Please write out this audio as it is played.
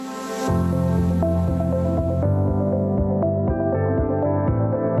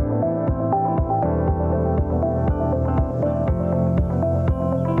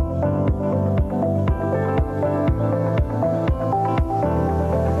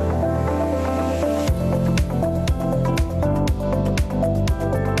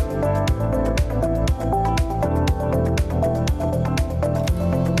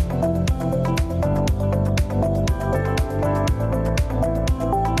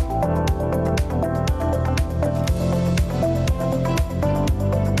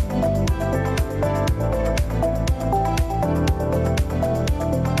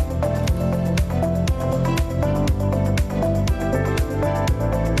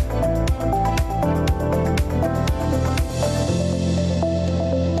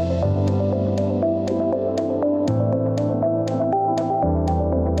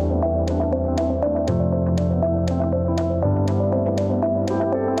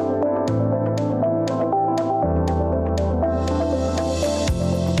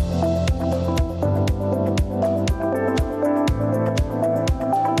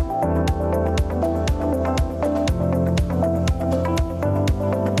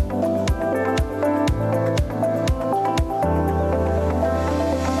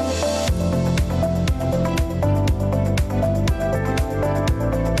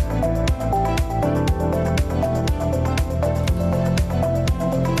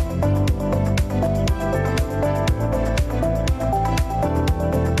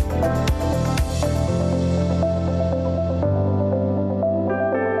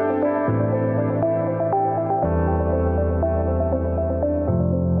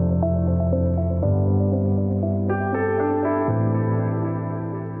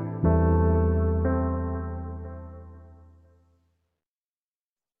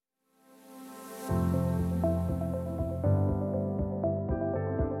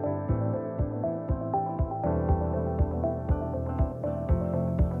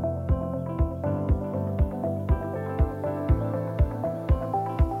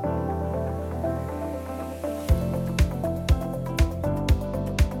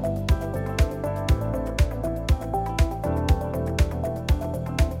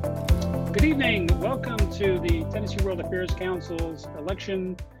Good evening. Welcome to the Tennessee World Affairs Council's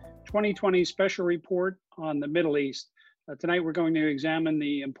Election 2020 Special Report on the Middle East. Tonight we're going to examine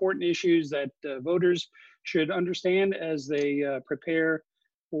the important issues that voters should understand as they prepare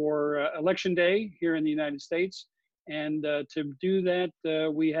for Election Day here in the United States. And to do that,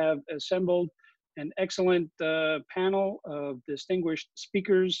 we have assembled an excellent panel of distinguished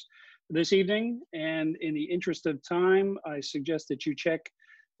speakers this evening. And in the interest of time, I suggest that you check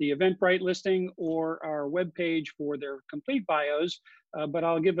the Eventbrite listing or our webpage for their complete bios, but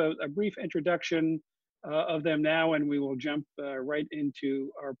I'll give a brief introduction of them now, and we will jump right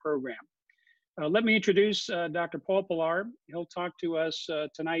into our program. Let me introduce Dr. Paul Pillar. He'll talk to us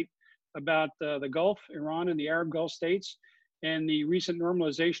tonight about the Gulf, Iran, and the Arab Gulf states, and the recent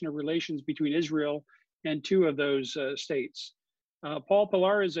normalization of relations between Israel and two of those states. Paul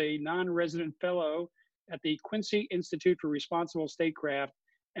Pillar is a non-resident fellow at the Quincy Institute for Responsible Statecraft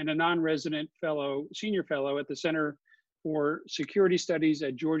and a non-resident fellow, senior fellow at the Center for Security Studies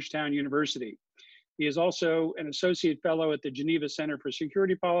at Georgetown University. He is also an associate fellow at the Geneva Center for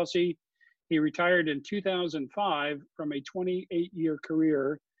Security Policy. He retired in 2005 from a 28-year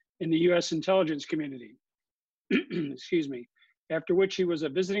career in the U.S. intelligence community, excuse me, after which he was a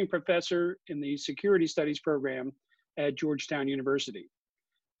visiting professor in the Security Studies program at Georgetown University.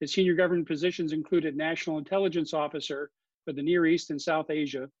 His senior government positions included National Intelligence Officer for the Near East and South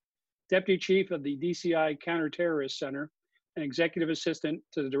Asia, Deputy Chief of the DCI Counterterrorist Center, and Executive Assistant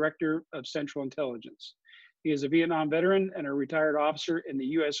to the Director of Central Intelligence. He is a Vietnam veteran and a retired officer in the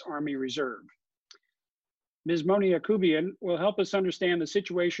U.S. Army Reserve. Ms. Moni Yacoubian will help us understand the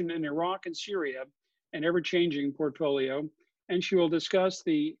situation in Iraq and Syria, an ever-changing portfolio, and she will discuss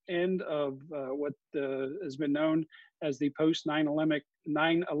the end of what has been known as the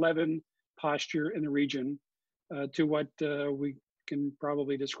post-9/11 posture in the region, to what we can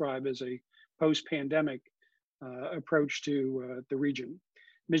probably describe as a post-pandemic approach to the region.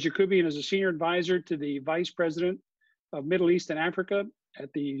 Ms. Yacoubian is a senior advisor to the Vice President of Middle East and Africa at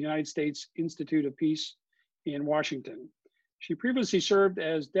the United States Institute of Peace in Washington. She previously served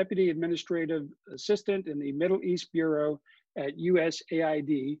as Deputy Administrative Assistant in the Middle East Bureau at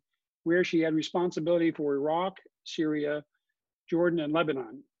USAID, where she had responsibility for Iraq, Syria, Jordan, and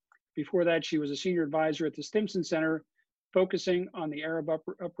Lebanon. Before that, she was a senior advisor at the Stimson Center, focusing on the Arab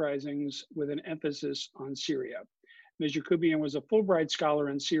uprisings with an emphasis on Syria. Ms. Yacoubian was a Fulbright scholar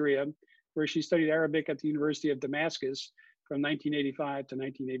in Syria, where she studied Arabic at the University of Damascus from 1985 to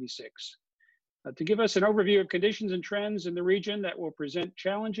 1986. To give us an overview of conditions and trends in the region that will present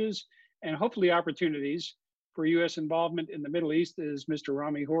challenges and hopefully opportunities for U.S. involvement in the Middle East is Mr.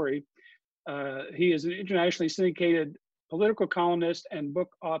 Rami Houri. He is an internationally syndicated political columnist and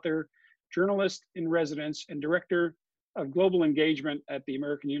book author, journalist in residence, and director of global engagement at the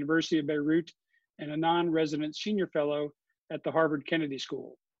American University of Beirut, and a non-resident senior fellow at the Harvard Kennedy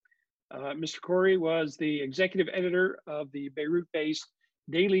School. Mr. Houri was the executive editor of the Beirut-based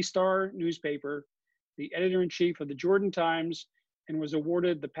Daily Star newspaper, the editor-in-chief of the Jordan Times, and was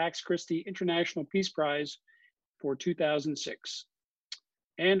awarded the Pax Christi International Peace Prize for 2006.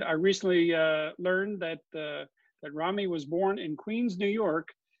 And I recently learned that Rami was born in Queens, New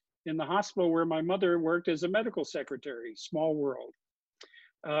York, in the hospital where my mother worked as a medical secretary. Small world.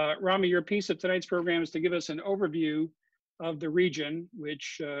 Rami, your piece of tonight's program is to give us an overview of the region,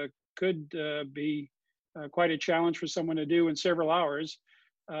 which could be quite a challenge for someone to do in several hours.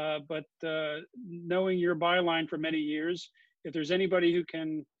 But knowing your byline for many years, if there's anybody who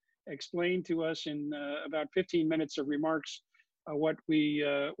can explain to us in about 15 minutes of remarks what we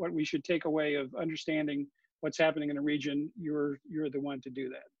should take away of understanding what's happening in the region, you're the one to do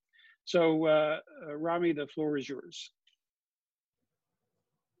that. So Rami, the floor is yours.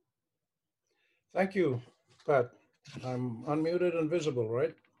 Thank you, Pat. I'm unmuted and visible,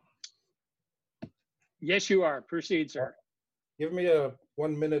 right? Yes, you are. Proceed, sir. Give me a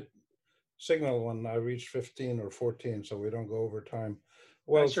 1 minute signal when I reach 15 or 14 so we don't go over time.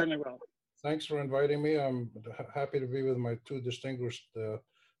 Well, I certainly will. Thanks for inviting me. I'm happy to be with my two distinguished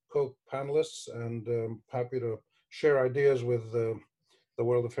co-panelists, and happy to share ideas with the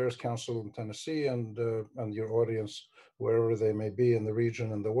World Affairs Council in Tennessee and your audience, wherever they may be in the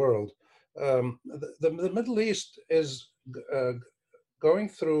region and the world. The Middle East is going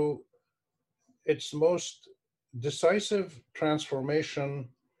through its most decisive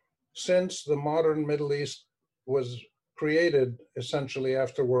transformation since the modern Middle East was created essentially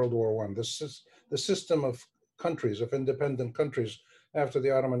after World War I. This is the system of countries, of independent countries, after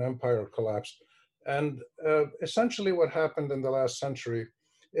the Ottoman Empire collapsed. And essentially what happened in the last century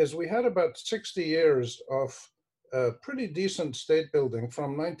is we had about 60 years of pretty decent state building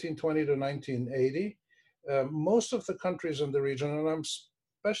from 1920 to 1980. Most of the countries in the region, and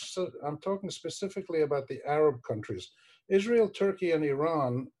I'm talking specifically about the Arab countries. Israel, Turkey, and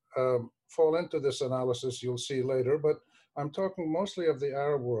Iran fall into this analysis, you'll see later, but I'm talking mostly of the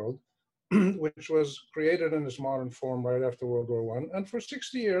Arab world, which was created in its modern form right after World War I. And for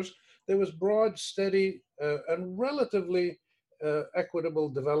 60 years, there was broad, steady, and relatively equitable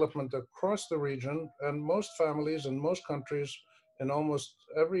development across the region, and most families in most countries in almost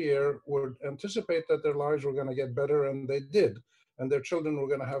every year would anticipate that their lives were going to get better, and they did. And their children were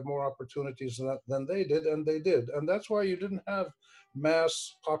going to have more opportunities than they did, and they did. And that's why you didn't have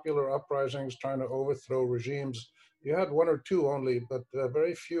mass popular uprisings trying to overthrow regimes. You had one or two only, but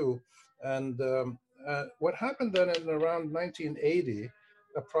very few. And what happened then in around 1980,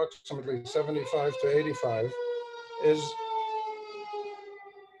 approximately 75 to 85,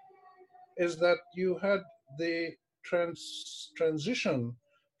 is that you had the transition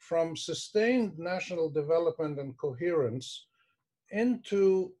from sustained national development and coherence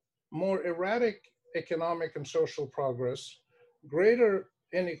into more erratic economic and social progress, greater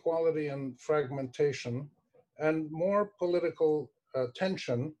inequality and fragmentation, and more political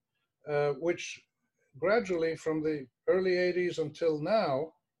tension, which gradually from the early 80s until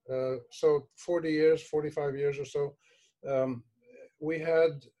now, so 40 years, 45 years or so, we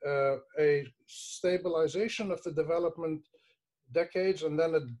had a stabilization of the development decades and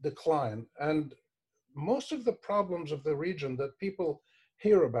then a decline. And most of the problems of the region that people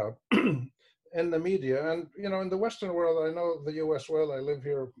hear about in the media, and in the Western world, I know the US well, I live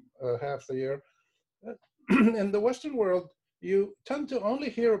here half the year. In the Western world, you tend to only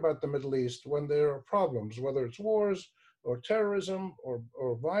hear about the Middle East when there are problems, whether it's wars or terrorism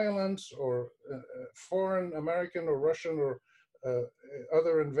or violence or foreign American or Russian or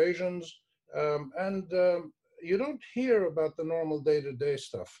other invasions. You don't hear about the normal day-to-day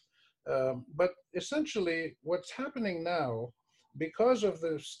stuff. But essentially, what's happening now, because of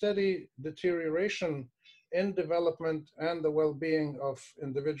the steady deterioration in development and the well-being of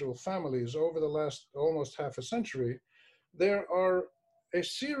individual families over the last almost half a century, there are a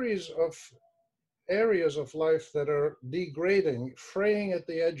series of areas of life that are degrading, fraying at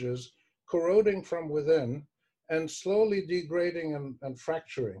the edges, corroding from within, and slowly degrading and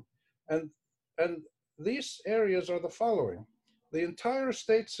fracturing. And these areas are the following. The entire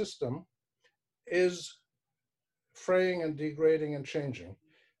state system is fraying and degrading and changing.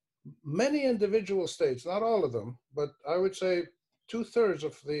 Many individual states, not all of them, but I would say 2/3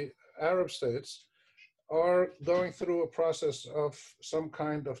 of the Arab states are going through a process of some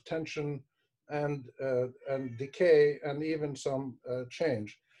kind of tension and decay and even some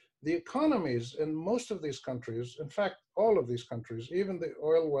change. The economies in most of these countries, in fact, all of these countries, even the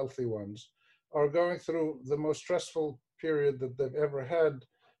oil wealthy ones, are going through the most stressful period that they've ever had.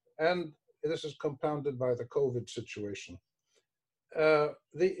 And this is compounded by the COVID situation.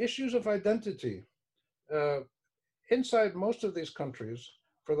 The issues of identity. Inside most of these countries,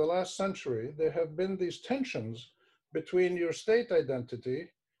 for the last century, there have been these tensions between your state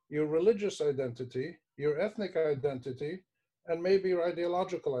identity, your religious identity, your ethnic identity, and maybe your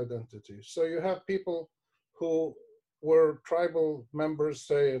ideological identity. So you have people who were tribal members,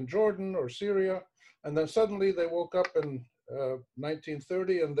 say, in Jordan or Syria, and then suddenly they woke up in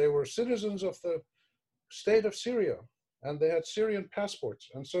 1930 and they were citizens of the state of Syria, and they had Syrian passports,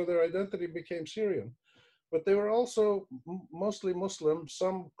 and so their identity became Syrian. But they were also mostly Muslim,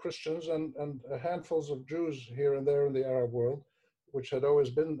 some Christians, and handfuls of Jews here and there in the Arab world, which had always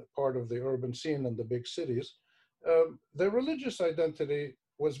been part of the urban scene in the big cities. Their religious identity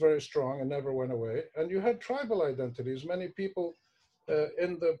was very strong and never went away. And you had tribal identities. Many people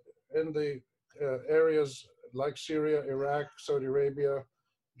in the areas like Syria, Iraq, Saudi Arabia,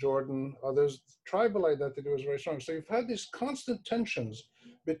 Jordan, others, tribal identity was very strong. So you've had these constant tensions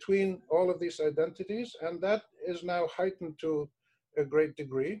between all of these identities, and that is now heightened to a great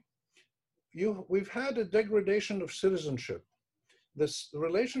degree. We've had a degradation of citizenship. This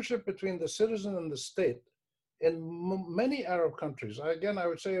relationship between the citizen and the state in many Arab countries, again, I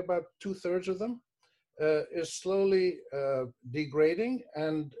would say about 2/3 of them, is slowly degrading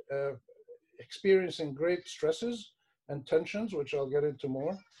and experiencing great stresses and tensions, which I'll get into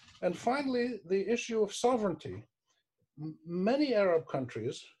more. And finally, the issue of sovereignty. Many Arab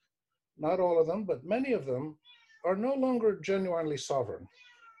countries, not all of them, but many of them, are no longer genuinely sovereign.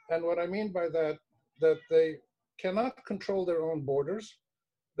 And what I mean by that they cannot control their own borders,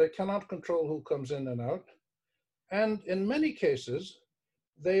 they cannot control who comes in and out, and in many cases,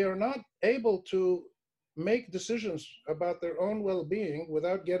 they are not able to make decisions about their own well-being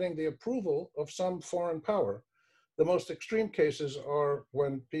without getting the approval of some foreign power. The most extreme cases are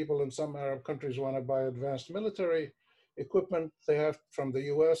when people in some Arab countries want to buy advanced military equipment. They have, from the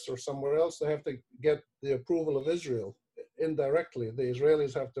US or somewhere else, they have to get the approval of Israel indirectly. The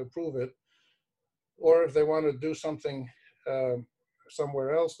Israelis have to approve it. Or if they want to do something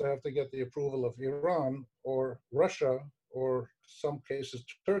somewhere else, they have to get the approval of Iran or Russia, or some cases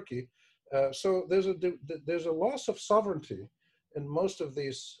Turkey. So there's a loss of sovereignty in most of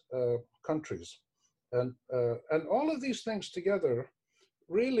these countries. And all of these things together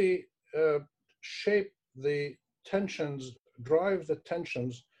really shape the tensions, drive the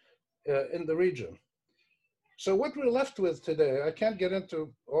tensions in the region. So what we're left with today, I can't get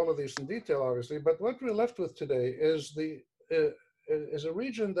into all of these in detail, obviously, but what we're left with today is a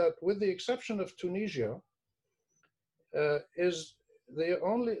region that, with the exception of Tunisia, is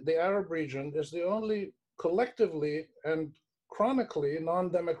the Arab region is the only collectively and chronically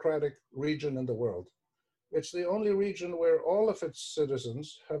non-democratic region in the world. It's the only region where all of its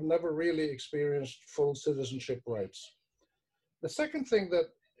citizens have never really experienced full citizenship rights. The second thing that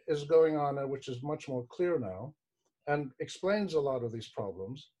is going on, and which is much more clear now, and explains a lot of these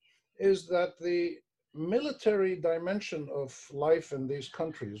problems, is that the military dimension of life in these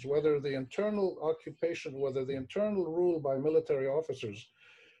countries, whether the internal occupation, whether the internal rule by military officers,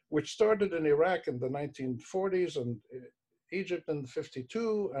 which started in Iraq in the 1940s and Egypt in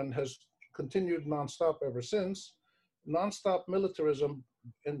 52 and has continued nonstop ever since, nonstop militarism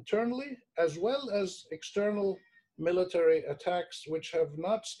internally, as well as external military attacks, which have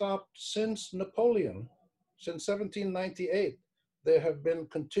not stopped since Napoleon, since 1798. There have been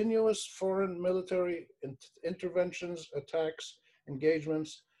continuous foreign military interventions, attacks,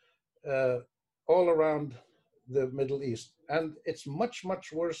 engagements all around the Middle East. And it's much,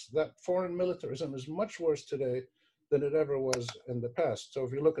 much worse. That foreign militarism is much worse today than it ever was in the past. So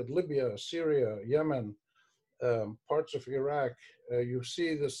if you look at Libya, Syria, Yemen, parts of Iraq, you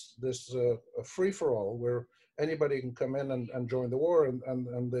see this free-for-all where anybody can come in and join the war,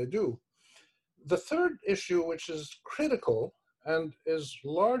 and they do. The third issue, which is critical and is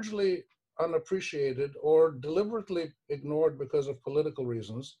largely unappreciated or deliberately ignored because of political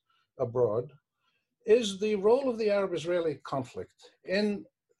reasons abroad, is the role of the Arab-Israeli conflict in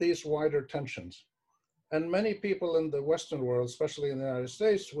these wider tensions. And many people in the Western world, especially in the United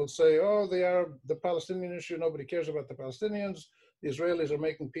States, will say, oh, the Palestinian issue, nobody cares about the Palestinians. The Israelis are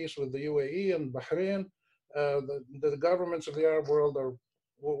making peace with the UAE and Bahrain. The governments of the Arab world are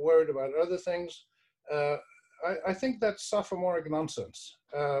worried about other things. I think that's sophomoric nonsense.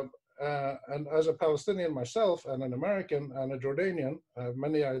 And as a Palestinian myself, and an American, and a Jordanian, I have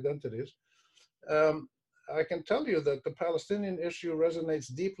many identities, I can tell you that the Palestinian issue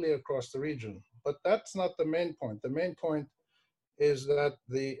resonates deeply across the region, but that's not the main point. The main point is that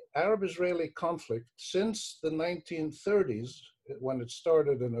the Arab-Israeli conflict since the 1930s, when it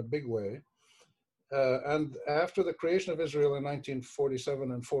started in a big way, and after the creation of Israel in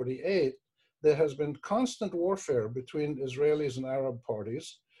 1947 and 48, there has been constant warfare between Israelis and Arab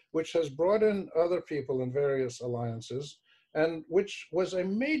parties, which has brought in other people in various alliances, and which was a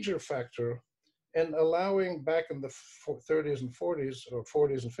major factor in allowing, back in the 30s and 40s, or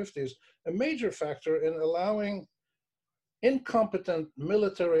 40s and 50s, a major factor in allowing incompetent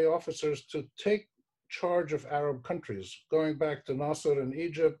military officers to take charge of Arab countries, going back to Nasser in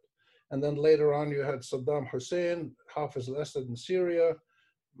Egypt, and then later on you had Saddam Hussein, Hafez al-Assad in Syria,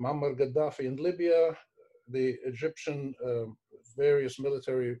 Muammar Gaddafi in Libya, the Egyptian various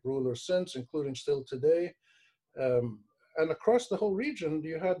military rulers since, including still today. And across the whole region,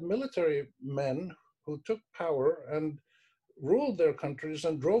 you had military men who took power and ruled their countries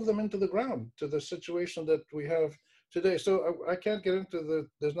and drove them into the ground to the situation that we have today. So I can't get into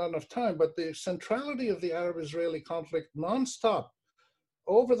there's not enough time, but the centrality of the Arab-Israeli conflict nonstop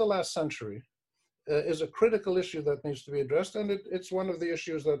over the last century is a critical issue that needs to be addressed. And it's one of the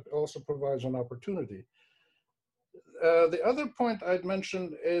issues that also provides an opportunity. The other point I'd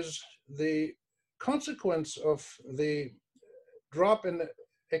mention is the consequence of the drop in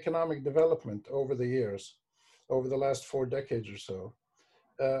economic development over the years, over the last 4 decades or so,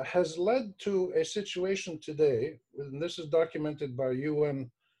 has led to a situation today, and this is documented by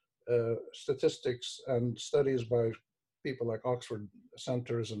UN statistics and studies by people like Oxford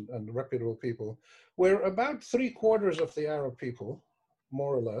centers and reputable people, where about 3/4 of the Arab people,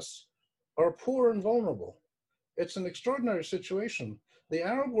 more or less, are poor and vulnerable. It's an extraordinary situation. The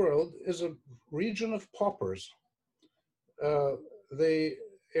Arab world is a region of paupers. The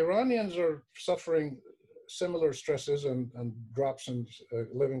Iranians are suffering similar stresses and drops in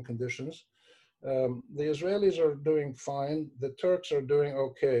living conditions. The Israelis are doing fine. The Turks are doing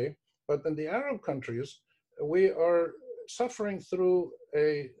okay. But in the Arab countries, we are suffering through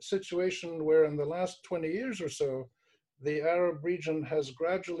a situation where in the last 20 years or so, the Arab region has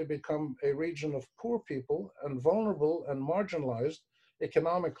gradually become a region of poor people and vulnerable and marginalized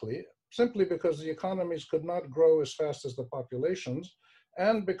economically, simply because the economies could not grow as fast as the populations,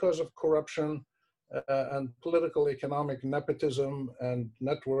 and because of corruption and political economic nepotism and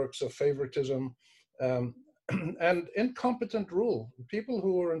networks of favoritism, um, and incompetent rule. People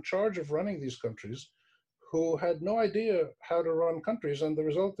who were in charge of running these countries who had no idea how to run countries, and the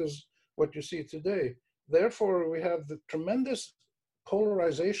result is what you see today. Therefore, we have the tremendous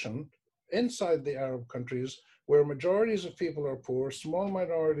polarization inside the Arab countries where majorities of people are poor, small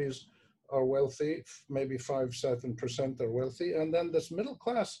minorities are wealthy, maybe 5-7% are wealthy, and then this middle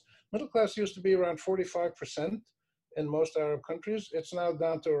class used to be around 45% in most Arab countries. It's now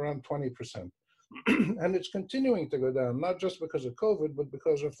down to around 20%. And it's continuing to go down, not just because of COVID, but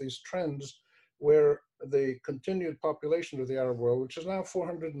because of these trends where the continued population of the Arab world, which is now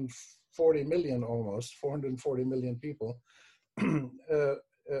 440 million almost, 440 million people,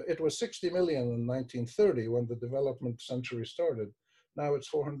 it was 60 million in 1930 when the development century started. Now it's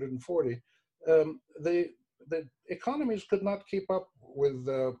 440. The economies could not keep up with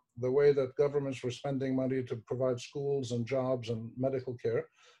the way that governments were spending money to provide schools and jobs and medical care.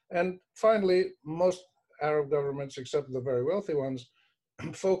 And finally, most Arab governments, except the very wealthy ones,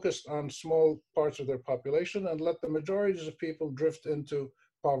 focused on small parts of their population and let the majorities of people drift into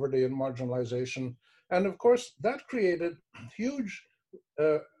poverty and marginalization. And of course, that created huge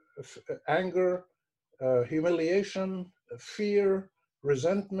anger, humiliation, fear,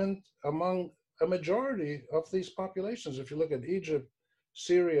 resentment among a majority of these populations. If you look at Egypt,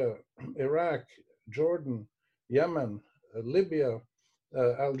 Syria, Iraq, Jordan, Yemen, Libya,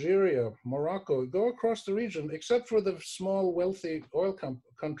 Algeria, Morocco, go across the region, except for the small, wealthy oil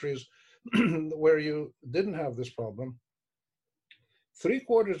countries where you didn't have this problem.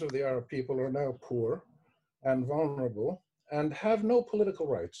 3/4 of the Arab people are now poor and vulnerable and have no political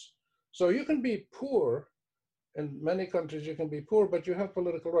rights. So you can be poor. In many countries, you can be poor, but you have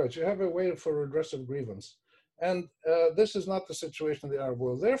political rights. You have a way for redress of grievance. And this is not the situation in the Arab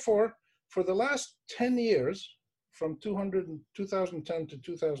world. Therefore, for the last 10 years, from 2010 to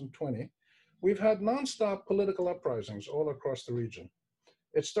 2020, we've had nonstop political uprisings all across the region.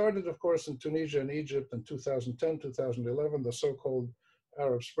 It started, of course, in Tunisia and Egypt in 2010, 2011, the so-called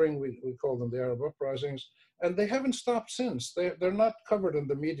Arab Spring, we call them the Arab uprisings, and they haven't stopped since. They're not covered in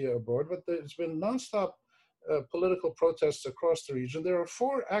the media abroad, but it's been nonstop political protests across the region. There are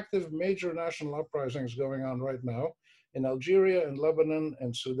 4 active major national uprisings going on right now in Algeria, in Lebanon,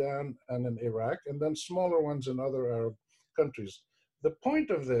 in Sudan, and in Iraq, and then smaller ones in other Arab countries. The point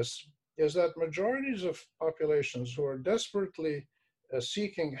of this is that majorities of populations who are desperately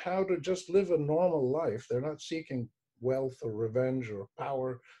seeking how to just live a normal life, they're not seeking wealth or revenge or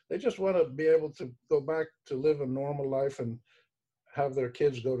power, they just want to be able to go back to live a normal life and have their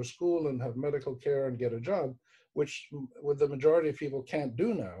kids go to school and have medical care and get a job, which with the majority of people can't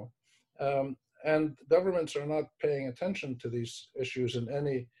do now. And governments are not paying attention to these issues in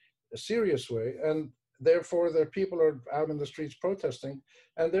any serious way. And therefore, their people are out in the streets protesting.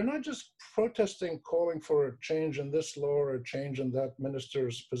 And they're not just protesting, calling for a change in this law or a change in that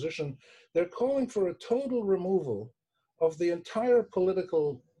minister's position. They're calling for a total removal of the entire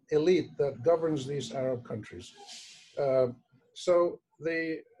political elite that governs these Arab countries. So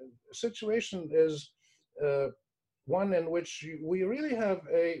the situation is one in which we really have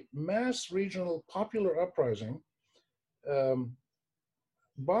a mass regional popular uprising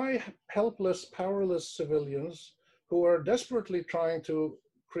by helpless, powerless civilians who are desperately trying to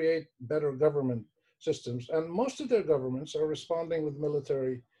create better government systems. And most of their governments are responding with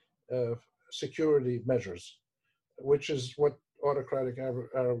military security measures, which is what autocratic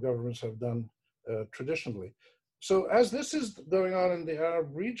Arab governments have done traditionally. So as this is going on in the Arab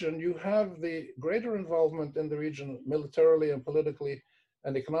region, you have the greater involvement in the region militarily and politically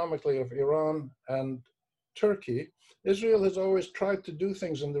and economically of Iran and Turkey. Israel has always tried to do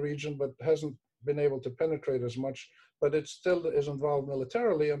things in the region, but hasn't been able to penetrate as much, but it still is involved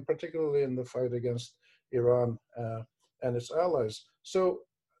militarily and particularly in the fight against Iran and its allies. So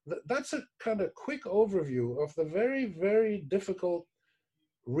that's a kind of quick overview of the very, very difficult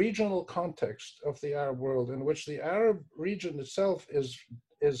regional context of the Arab world, in which the Arab region itself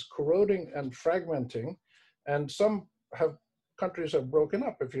is corroding and fragmenting, and some countries have broken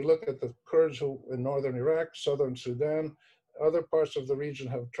up. If you look at the Kurds who in northern Iraq, southern Sudan, other parts of the region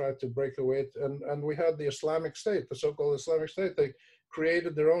have tried to break away, and we had the Islamic State, the so-called Islamic State. They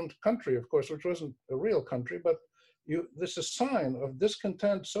created their own country, of course, which wasn't a real country, but this is a sign of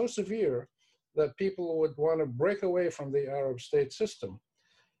discontent so severe that people would want to break away from the Arab state system.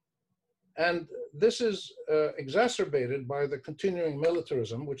 And this is exacerbated by the continuing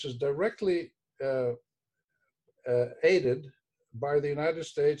militarism, which is directly aided by the United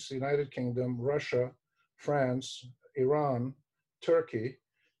States, the United Kingdom, Russia, France, Iran, Turkey,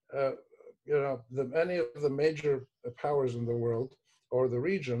 many of the major powers in the world or the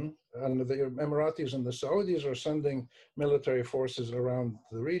region, and the Emiratis and the Saudis are sending military forces around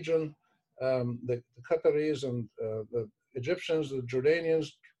the region. The Qataris and the Egyptians, the Jordanians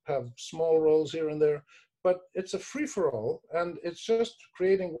have small roles here and there, but it's a free-for-all, and it's just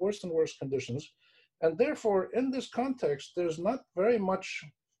creating worse and worse conditions. And therefore, in this context, there's not very much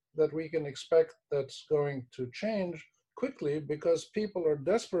that we can expect that's going to change quickly, because people are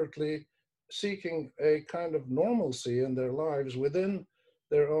desperately seeking a kind of normalcy in their lives within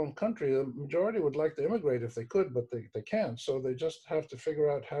their own country. The majority would like to immigrate if they could, but they can't. So they just have to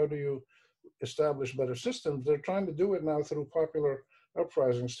figure out, how do you establish better systems? They're trying to do it now through popular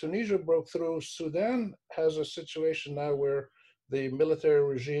uprisings. Tunisia broke through. Sudan has a situation now where the military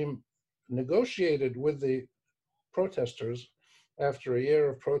regime negotiated with the protesters after a year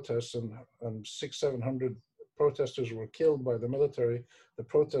of protests, and 600-700 protesters were killed by the military. The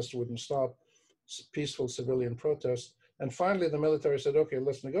protests wouldn't stop, peaceful civilian protests. And finally, the military said, okay,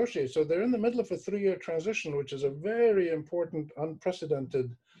 let's negotiate. So they're in the middle of a 3-year transition, which is a very important,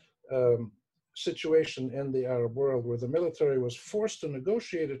 unprecedented situation in the Arab world, where the military was forced to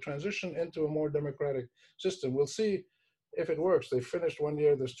negotiate a transition into a more democratic system. We'll see if it works. They finished 1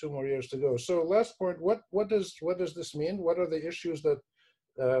 year, there's 2 more years to go. So last point, what does this mean? What are the issues that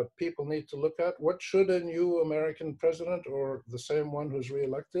people need to look at? What should a new American president, or the same one who's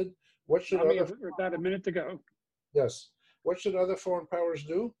reelected, what should about a minute to go. Yes. What should other foreign powers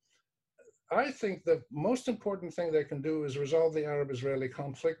do? I think the most important thing they can do is resolve the Arab-Israeli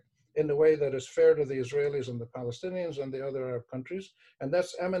conflict in a way that is fair to the Israelis and the Palestinians and the other Arab countries. And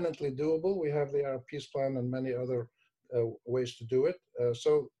that's eminently doable. We have the Arab Peace Plan and many other ways to do it.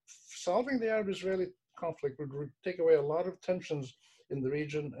 So solving the Arab-Israeli conflict would take away a lot of tensions in the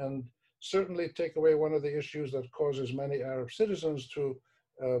region, and certainly take away one of the issues that causes many Arab citizens to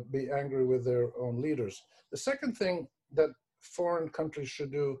be angry with their own leaders. The second thing that foreign countries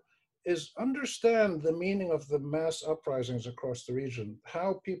should do is understand the meaning of the mass uprisings across the region,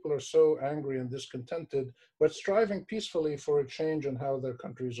 how people are so angry and discontented, but striving peacefully for a change in how their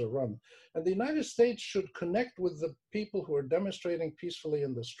countries are run. And the United States should connect with the people who are demonstrating peacefully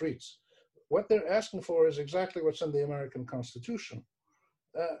in the streets. What they're asking for is exactly what's in the American Constitution.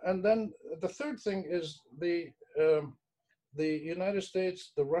 And then the third thing is the United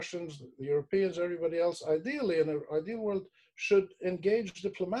States, the Russians, the Europeans, everybody else, ideally in an ideal world, should engage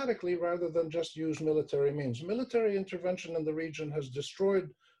diplomatically rather than just use military means. Military intervention in the region has destroyed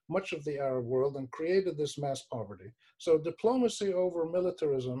much of the Arab world and created this mass poverty. So diplomacy over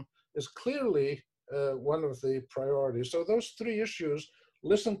militarism is clearly one of the priorities. So those 3 issues: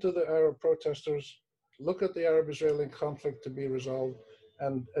 listen to the Arab protesters, look at the Arab-Israeli conflict to be resolved,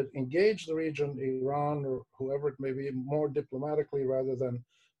 and engage the region, Iran or whoever it may be, more diplomatically rather than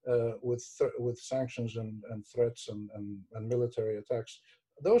with sanctions and threats and military attacks.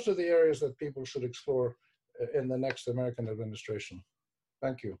 Those are the areas that people should explore in the next American administration.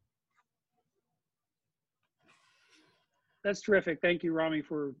 Thank you. That's terrific. Thank you, Rami,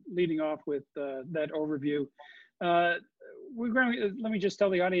 for leading off with that overview. Let me just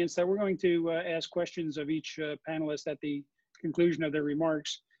tell the audience that we're going to ask questions of each panelist at the conclusion of their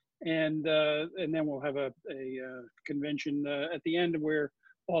remarks, and then we'll have a convention at the end where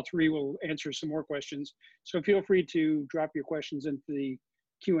all 3 will answer some more questions. So feel free to drop your questions into the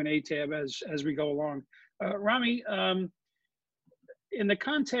Q&A tab as we go along. Rami, in the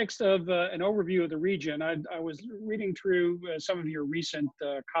context of an overview of the region, I was reading through some of your recent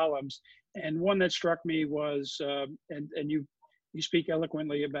columns, and one that struck me was, and you speak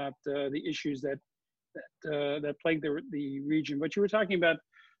eloquently about the issues that plague the region, but you were talking about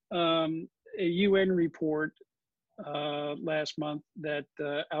a UN report last month that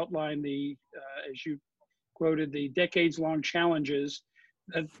outlined as you quoted, the decades-long challenges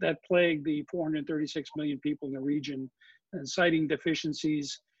that plague the 436 million people in the region, and citing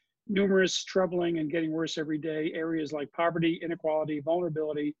deficiencies, numerous, troubling, and getting worse every day areas like poverty, inequality,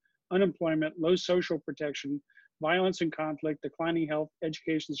 vulnerability, unemployment, low social protection, violence and conflict, declining health,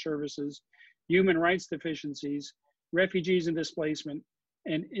 education services, human rights deficiencies, refugees and displacement,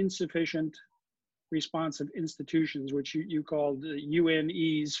 and insufficient responsive institutions, which you called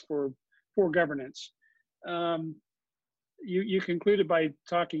UNEs for governance. You concluded by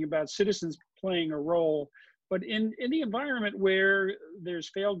talking about citizens playing a role, But in the environment where there's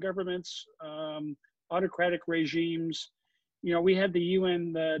failed governments, autocratic regimes, we had the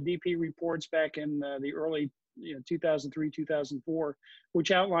UN DP reports back in the early 2003, 2004,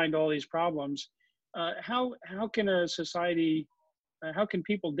 which outlined all these problems. How can a society, how can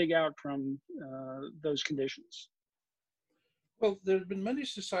people dig out from those conditions? Well, there have been many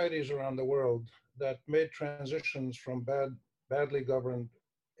societies around the world that made transitions from badly governed,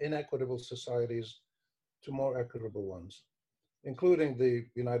 inequitable societies to more equitable ones, including the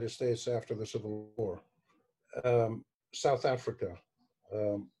United States after the Civil War, South Africa,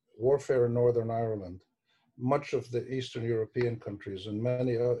 warfare in Northern Ireland, much of the Eastern European countries, and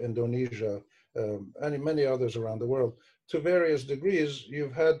many Indonesia, and many others around the world. To various degrees,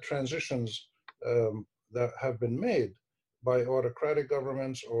 you've had transitions that have been made by autocratic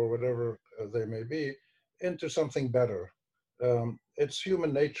governments or whatever they may be into something better. It's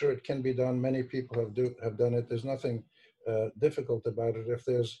human nature. It can be done. Many people have done it. There's nothing difficult about it if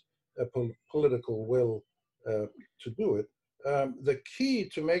there's a political will to do it. The key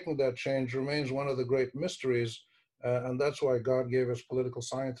to making that change remains one of the great mysteries, and that's why God gave us political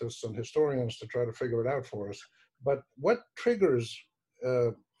scientists and historians to try to figure it out for us. But what triggers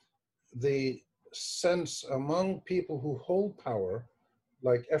the sense among people who hold power,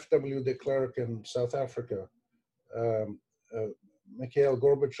 like F.W. de Klerk in South Africa, Mikhail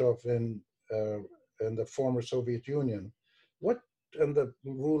Gorbachev in the former Soviet Union, and the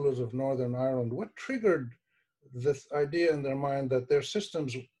rulers of Northern Ireland, what triggered this idea in their mind that their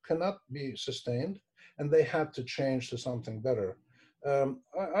systems cannot be sustained and they had to change to something better?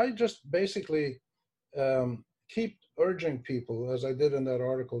 I just basically keep urging people, as I did in that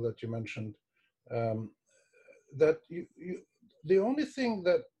article that you mentioned, that the only thing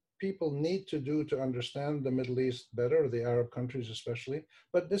that people need to do to understand the Middle East better, the Arab countries especially,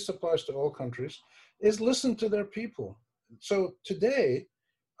 but this applies to all countries, is listen to their people. So today,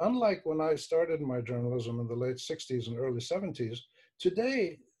 unlike when I started my journalism in the late 60s and early 70s,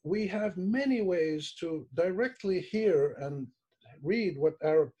 today we have many ways to directly hear and read what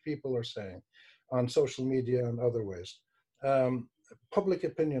Arab people are saying on social media and other ways. Public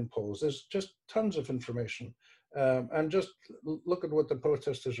opinion polls, there's just tons of information. And just look at what the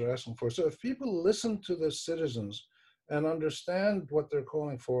protesters are asking for. So if people listen to the citizens and understand what they're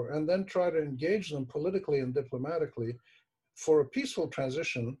calling for, and then try to engage them politically and diplomatically for a peaceful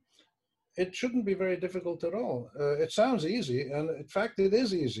transition, it shouldn't be very difficult at all. It sounds easy, and in fact, it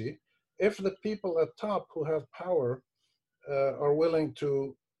is easy if the people at top who have power are willing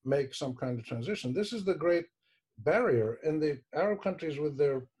to make some kind of transition. This is the great barrier in the Arab countries with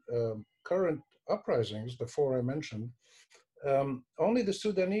their current uprisings, the four I mentioned. Only the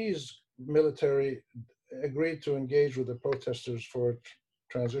Sudanese military agreed to engage with the protesters for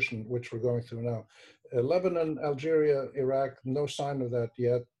transition, which we're going through now. Lebanon, Algeria, Iraq, no sign of that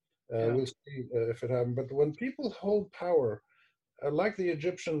yet. We'll see if it happens. But when people hold power, like the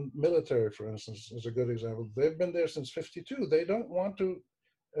Egyptian military, for instance, is a good example. They've been there since '52. They don't want to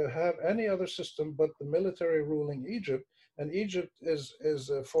have any other system but the military ruling Egypt, and Egypt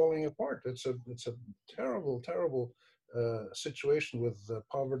is falling apart. It's a terrible, terrible situation with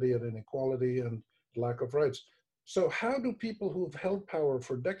poverty and inequality and lack of rights. So how do people who've held power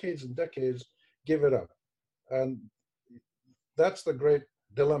for decades and decades give it up? And that's the great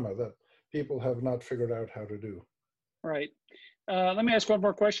dilemma that people have not figured out how to do. Right. Let me ask one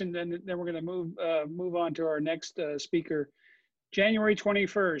more question, then we're going to move on to our next speaker. January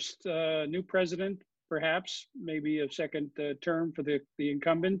 21st, new president, perhaps, maybe a second term for the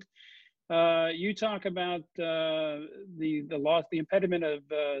incumbent. You talk about the loss, the impediment of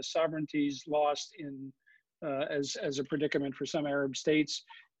sovereignties lost in as a predicament for some Arab states,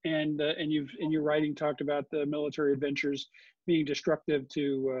 and you've in your writing talked about the military adventures being destructive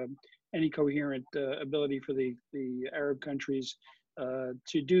to any coherent ability for the Arab countries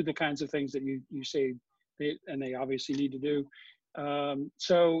to do the kinds of things that you say they obviously need to do.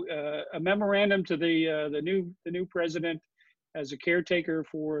 So a memorandum to the new president as a caretaker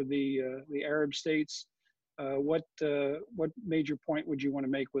for the Arab states. What major point would you want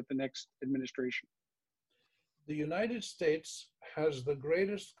to make with the next administration? The United States has the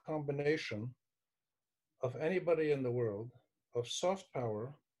greatest combination of anybody in the world of soft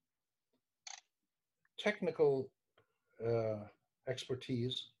power, technical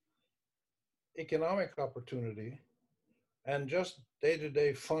expertise, economic opportunity, and just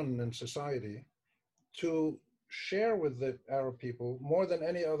day-to-day fun in society to share with the Arab people more than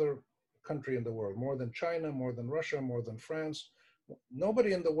any other country in the world, more than China, more than Russia, more than France.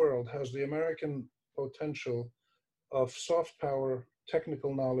 Nobody in the world has the American potential of soft power,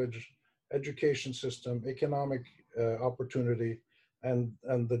 technical knowledge, education system, economic opportunity, and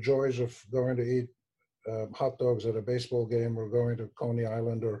the joys of going to eat hot dogs at a baseball game or going to Coney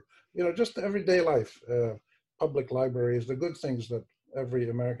Island, or just everyday life, public libraries, the good things that every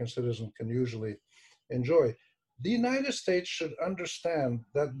American citizen can usually enjoy. The United States should understand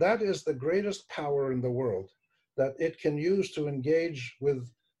that that is the greatest power in the world, that it can use to engage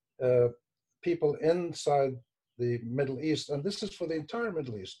with people inside the Middle East. And this is for the entire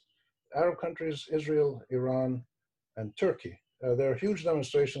Middle East, Arab countries, Israel, Iran, and Turkey. There are huge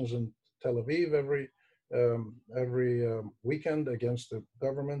demonstrations in Tel Aviv every weekend against the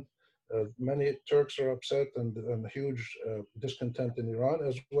government. Many Turks are upset, and huge discontent in Iran,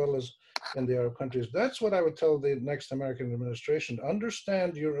 as well as in the Arab countries. That's what I would tell the next American administration.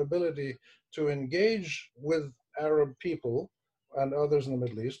 Understand your ability to engage with Arab people and others in the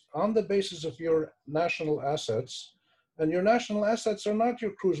Middle East on the basis of your national assets. And your national assets are not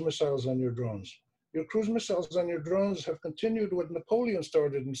your cruise missiles and your drones. Your cruise missiles and your drones have continued what Napoleon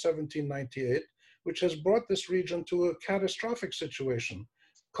started in 1798, which has brought this region to a catastrophic situation,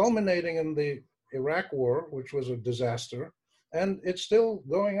 culminating in the Iraq War, which was a disaster, and it's still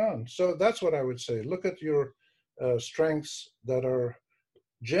going on. So that's what I would say. Look at your strengths that are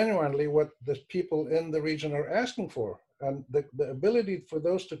genuinely what the people in the region are asking for. And the ability for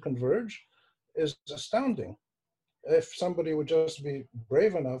those to converge is astounding. If somebody would just be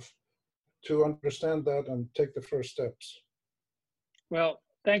brave enough to understand that and take the first steps. Well,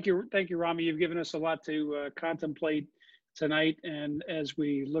 thank you, Rami. You've given us a lot to contemplate tonight, and as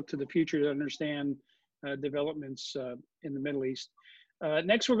we look to the future to understand developments in the Middle East.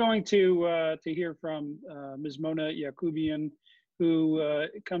 Next, we're going to hear from Ms. Mona Yacoubian, who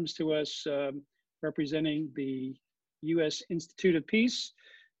comes to us representing the U.S. Institute of Peace.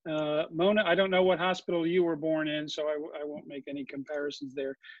 Mona, I don't know what hospital you were born in, so I won't make any comparisons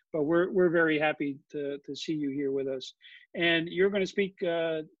there, but we're very happy to see you here with us. And you're going to speak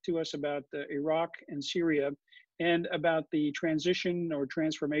to us about Iraq and Syria, and about the transition or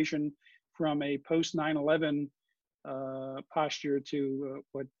transformation from a post 9/11 posture to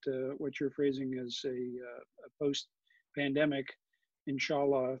what you're phrasing as a post-pandemic,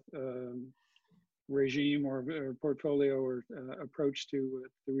 inshallah, regime or portfolio or approach to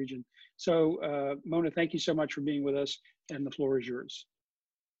the region. So Mona, thank you so much for being with us, and the floor is yours.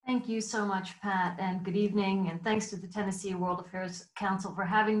 Thank you so much, Pat, and good evening, and thanks to the Tennessee World Affairs Council for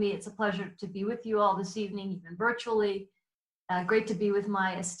having me. It's a pleasure to be with you all this evening, even virtually. Great to be with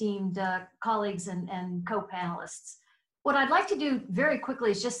my esteemed colleagues and co-panelists. What I'd like to do very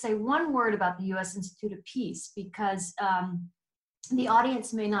quickly is just say one word about the U.S. Institute of Peace, because the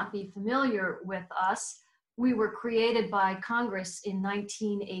audience may not be familiar with us. We were created by Congress in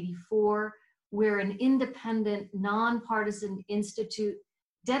 1984. We're an independent, nonpartisan institute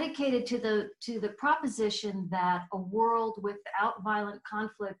dedicated to the proposition that a world without violent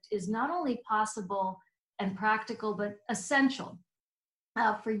conflict is not only possible and practical, but essential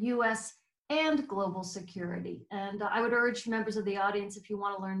for U.S. and global security. And I would urge members of the audience, if you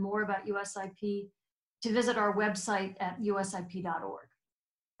want to learn more about USIP, to visit our website at usip.org.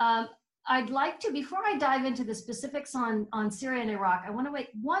 I'd like to, before I dive into the specifics on Syria and Iraq, I want to make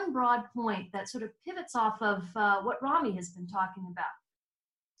one broad point that sort of pivots off of what Rami has been talking about.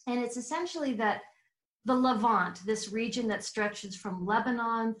 And it's essentially that the Levant, this region that stretches from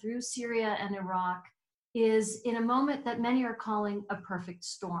Lebanon through Syria and Iraq, is in a moment that many are calling a perfect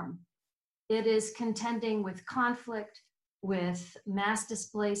storm. It is contending with conflict, with mass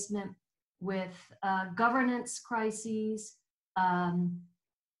displacement, with governance crises,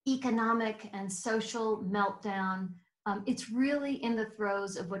 economic and social meltdown. It's really in the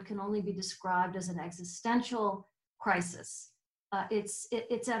throes of what can only be described as an existential crisis. It's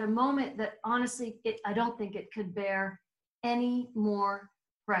at a moment that honestly, I don't think it could bear any more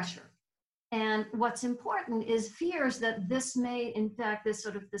pressure. And what's important is fears that this may, in fact,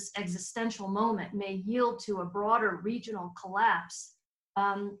 this existential moment may yield to a broader regional collapse,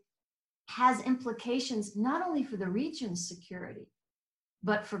 has implications not only for the region's security,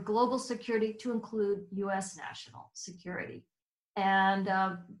 but for global security, to include US national security. And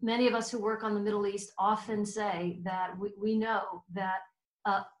many of us who work on the Middle East often say that we know that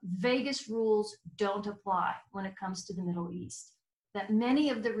Vegas rules don't apply when it comes to the Middle East, that many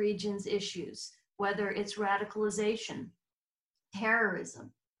of the region's issues, whether it's radicalization,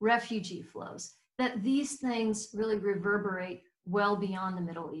 terrorism, refugee flows, that these things really reverberate well beyond the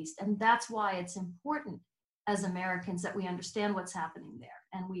Middle East. And that's why it's important as Americans that we understand what's happening there,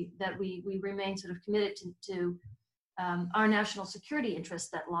 and we remain sort of committed to our national security interests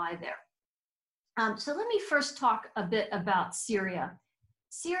that lie there. So let me first talk a bit about Syria.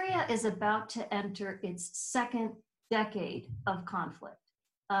 Syria is about to enter its second decade of conflict.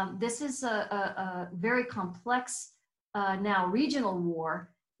 This is a very complex, now regional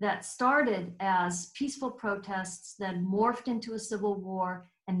war that started as peaceful protests, then morphed into a civil war,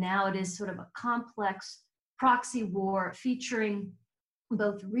 and now it is sort of a complex proxy war featuring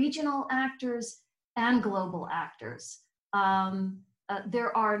both regional actors and global actors.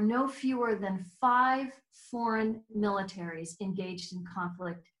 There are no fewer than 5 foreign militaries engaged in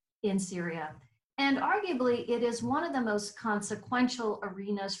conflict in Syria. And arguably, it is one of the most consequential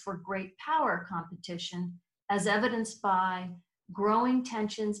arenas for great power competition, as evidenced by growing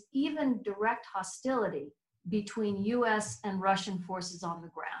tensions, even direct hostility between US and Russian forces on the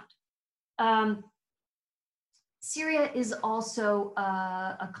ground. Syria is also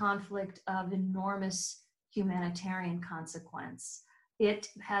a conflict of enormous humanitarian consequence. It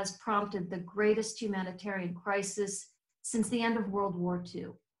has prompted the greatest humanitarian crisis since the end of World War II.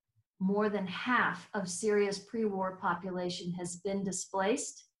 More than half of Syria's pre-war population has been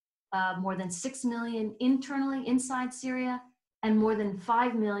displaced, more than 6 million internally inside Syria, and more than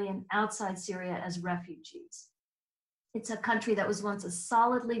 5 million outside Syria as refugees. It's a country that was once a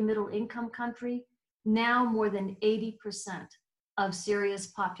solidly middle-income country. Now more than 80% of Syria's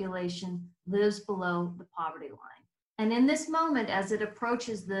population lives below the poverty line. And in this moment, as it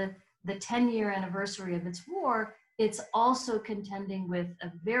approaches the 10-year anniversary of its war, it's also contending with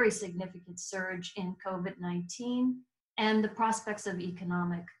a very significant surge in COVID-19 and the prospects of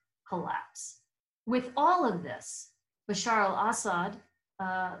economic collapse. With all of this, Bashar al-Assad,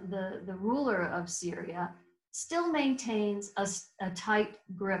 the ruler of Syria, still maintains a tight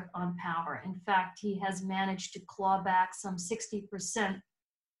grip on power. In fact, he has managed to claw back some 60%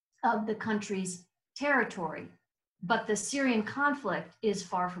 of the country's territory. But the Syrian conflict is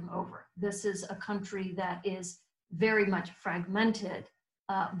far from over. This is a country that is very much fragmented,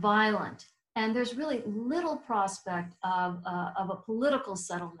 violent, and there's really little prospect of a political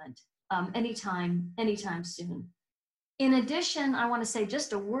settlement anytime soon. In addition, I want to say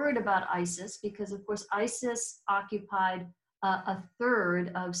just a word about ISIS, because of course ISIS occupied a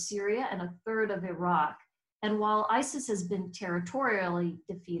third of Syria and a third of Iraq. And while ISIS has been territorially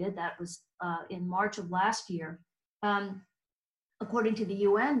defeated, that was in March of last year, according to the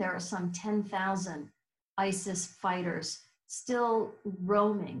UN, there are some 10,000 ISIS fighters still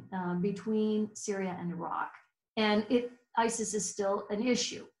roaming between Syria and Iraq. And ISIS is still an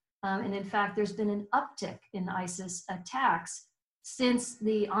issue. And in fact, there's been an uptick in ISIS attacks since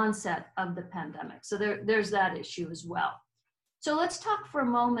the onset of the pandemic. So there's that issue as well. So let's talk for a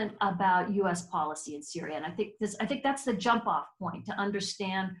moment about US policy in Syria. And I think that's the jump off point to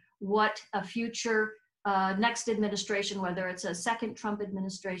understand what a future next administration, whether it's a second Trump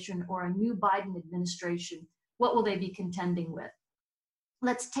administration or a new Biden administration, what will they be contending with?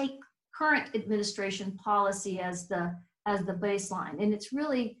 Let's take current administration policy as the baseline. And it's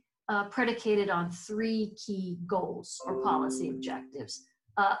really predicated on 3 key goals or policy objectives.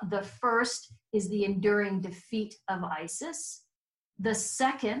 The first is the enduring defeat of ISIS. The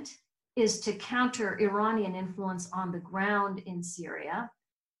second is to counter Iranian influence on the ground in Syria.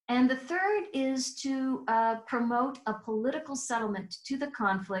 And the third is to promote a political settlement to the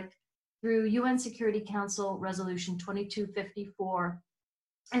conflict through UN Security Council Resolution 2254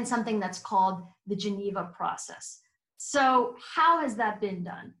 and something that's called the Geneva process. So how has that been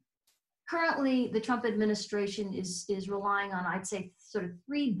done? Currently, the Trump administration is relying on, I'd say, sort of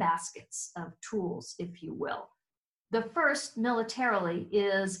 3 baskets of tools, if you will. The first, militarily,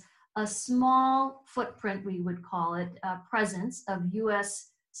 is a small footprint, we would call it, presence of US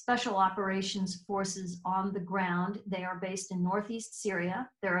Special Operations Forces on the ground. They are based in northeast Syria.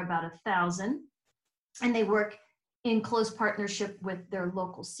 There are about 1,000, and they work in close partnership with their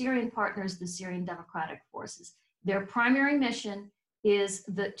local Syrian partners, the Syrian Democratic Forces. Their primary mission is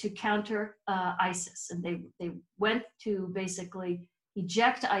to counter ISIS, and they went to basically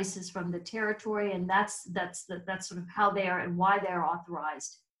eject ISIS from the territory, and that's sort of how they are and why they are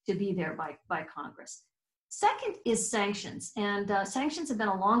authorized to be there by Congress. Second is sanctions, and sanctions have been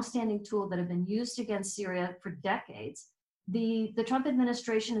a longstanding tool that have been used against Syria for decades. The Trump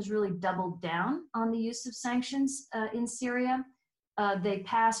administration has really doubled down on the use of sanctions in Syria. They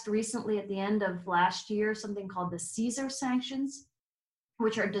passed recently at the end of last year something called the Caesar sanctions,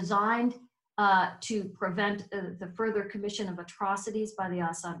 which are designed to prevent the further commission of atrocities by the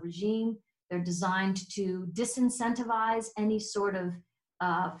Assad regime. They're designed to disincentivize any sort of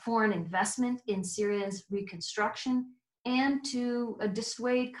foreign investment in Syria's reconstruction and to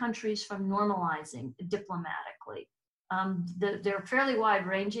dissuade countries from normalizing diplomatically They're fairly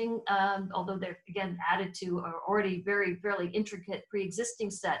wide-ranging, although they're, again, added to an already fairly intricate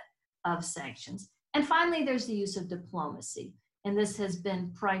pre-existing set of sanctions. And finally, there's the use of diplomacy. And this has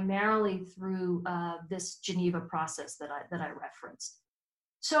been primarily through this Geneva process that I referenced.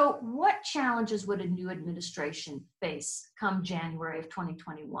 So what challenges would a new administration face come January of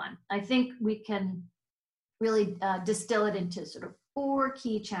 2021? I think we can really distill it into sort of 4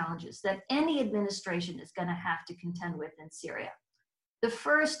 key challenges that any administration is going to have to contend with in Syria. The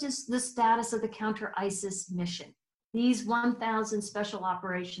first is the status of the counter-ISIS mission. These 1,000 special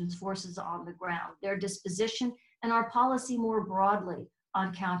operations forces on the ground, their disposition, and our policy more broadly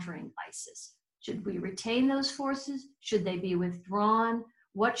on countering ISIS. Should we retain those forces? Should they be withdrawn?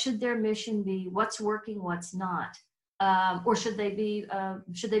 What should their mission be? What's working, what's not? Or should they be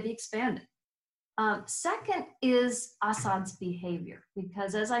expanded? Second is Assad's behavior,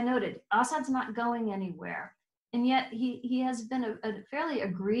 because as I noted, Assad's not going anywhere. And yet he has been a fairly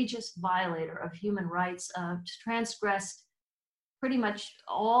egregious violator of human rights, transgressed pretty much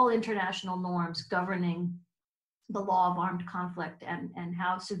all international norms governing the law of armed conflict and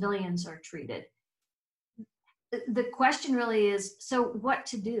how civilians are treated. The question really is, so what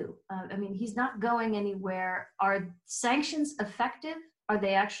to do? I mean, he's not going anywhere. Are sanctions effective? Are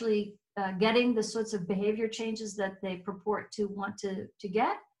they actually getting the sorts of behavior changes that they purport to want to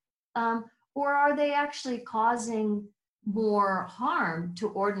get? Or are they actually causing more harm to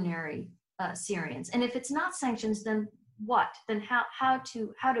ordinary Syrians? And if it's not sanctions, then what? Then how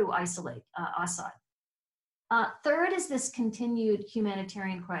to isolate Assad? Third is this continued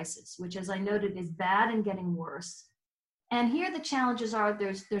humanitarian crisis, which, as I noted, is bad and getting worse. And here the challenges are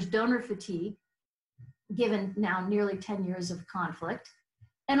there's donor fatigue, given now nearly 10 years of conflict,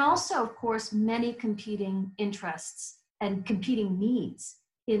 and also, of course, many competing interests and competing needs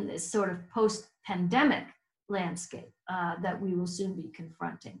in this sort of post-pandemic landscape that we will soon be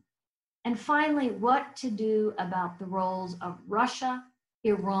confronting. And finally, what to do about the roles of Russia,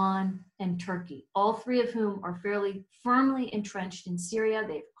 Iran, and Turkey, all 3 of whom are fairly firmly entrenched in Syria.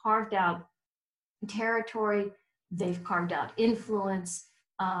 They've carved out territory, they've carved out influence,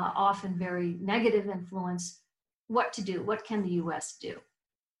 often very negative influence. What to do? What can the US do?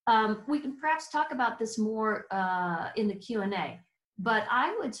 We can perhaps talk about this more in the Q&A, but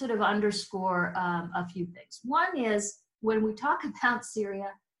I would sort of underscore a few things. One is, when we talk about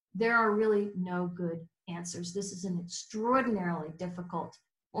Syria, there are really no good answers. This is an extraordinarily difficult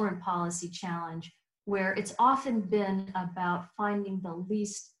foreign policy challenge where it's often been about finding the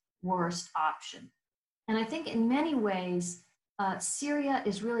least worst option. And I think in many ways, Syria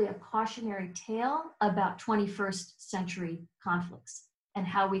is really a cautionary tale about 21st century conflicts and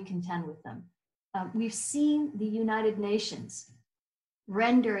how we contend with them. We've seen the United Nations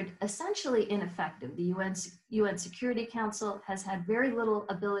rendered essentially ineffective. The UN Security Council has had very little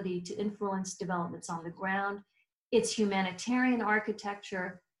ability to influence developments on the ground. Its humanitarian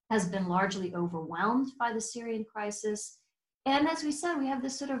architecture has been largely overwhelmed by the Syrian crisis. And as we said, we have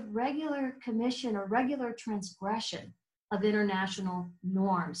this sort of regular commission or regular transgression of international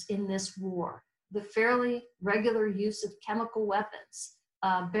norms in this war. The fairly regular use of chemical weapons,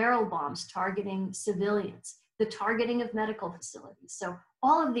 barrel bombs targeting civilians, the targeting of medical facilities. So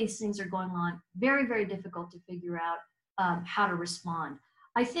all of these things are going on, very, very difficult to figure out how to respond.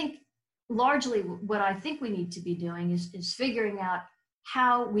 I think largely what I think we need to be doing is figuring out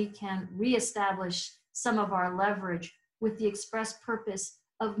how we can reestablish some of our leverage with the express purpose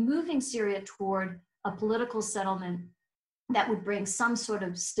of moving Syria toward a political settlement that would bring some sort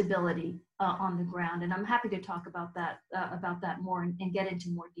of stability on the ground. And I'm happy to talk about that more and get into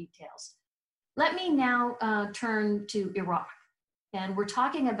more details. Let me now turn to Iraq. And we're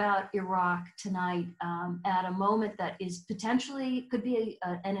talking about Iraq tonight at a moment that is potentially, could be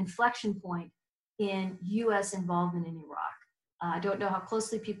an inflection point in US involvement in Iraq. I don't know how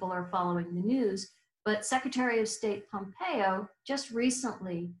closely people are following the news, but Secretary of State Pompeo just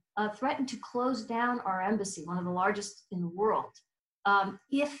recently threatened to close down our embassy, one of the largest in the world,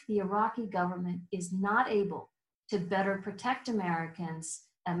 if the Iraqi government is not able to better protect Americans,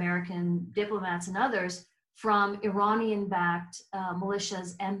 American diplomats and others from Iranian-backed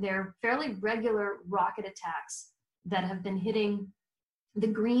militias and their fairly regular rocket attacks that have been hitting the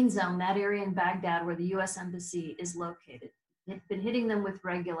green zone, that area in Baghdad where the US embassy is located. It's been hitting them with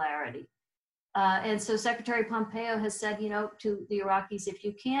regularity. And so Secretary Pompeo has said, to the Iraqis, if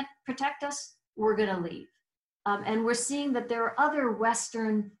you can't protect us, we're going to leave. And we're seeing that there are other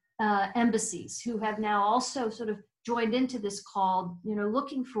Western embassies who have now also sort of joined into this call,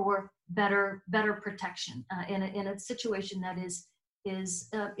 looking for better protection in a situation that is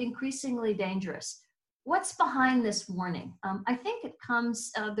increasingly dangerous. What's behind this warning? I think it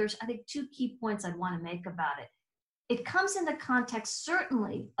comes, there's, I think, two key points I'd want to make about it. It comes in the context,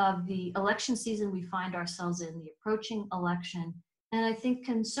 certainly, of the election season we find ourselves in, the approaching election, and I think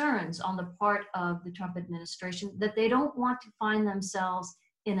concerns on the part of the Trump administration that they don't want to find themselves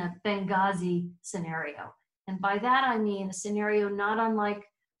in a Benghazi scenario. And by that, I mean a scenario not unlike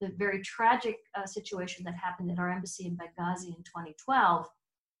the very tragic situation that happened at our embassy in Benghazi in 2012,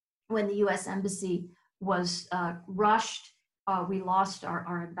 when the US Embassy was rushed. We lost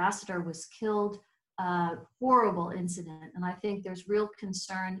our ambassador, was killed. Horrible incident. And I think there's real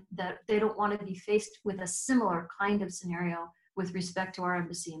concern that they don't want to be faced with a similar kind of scenario with respect to our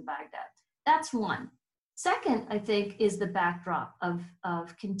embassy in Baghdad. That's one. Second, I think, is the backdrop of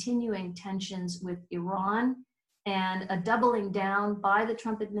continuing tensions with Iran and a doubling down by the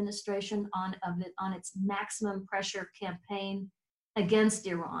Trump administration on its maximum pressure campaign against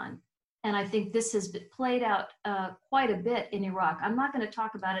Iran. And I think this has been played out quite a bit in Iraq. I'm not going to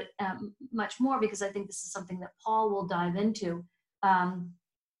talk about it much more because I think this is something that Paul will dive into.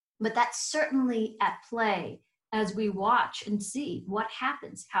 But that's certainly at play as we watch and see what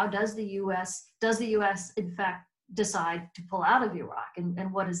happens. How does the U.S. in fact decide to pull out of Iraq,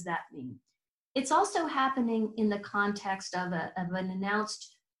 and what does that mean? It's also happening in the context of an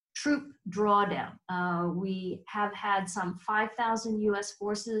announced troop drawdown. We have had some 5,000 U.S.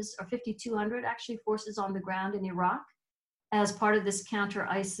 forces, or 5,200 actually, forces on the ground in Iraq as part of this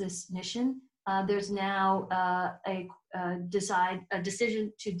counter-ISIS mission. There's now a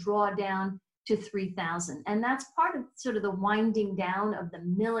decision to draw down to 3,000. And that's part of sort of the winding down of the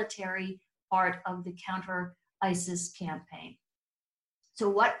military part of the counter-ISIS campaign. So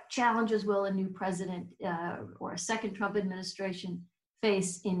what challenges will a new president or a second Trump administration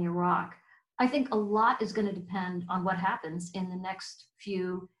face in Iraq? I think a lot is going to depend on what happens in the next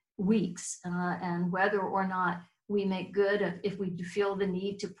few weeks and whether or not we make good if we feel the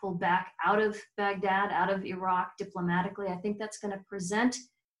need to pull back out of Baghdad, out of Iraq diplomatically. I think that's going to present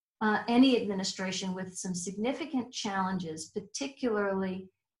any administration with some significant challenges, particularly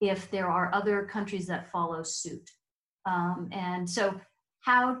if there are other countries that follow suit. And so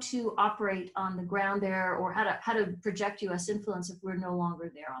how to operate on the ground there, or how to project US influence if we're no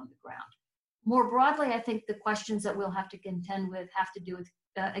longer there on the ground. More broadly, I think the questions that we'll have to contend with have to do with,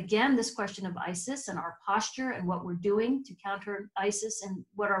 again, this question of ISIS and our posture and what we're doing to counter ISIS and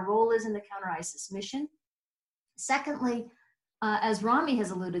what our role is in the counter ISIS mission. Secondly, as Rami has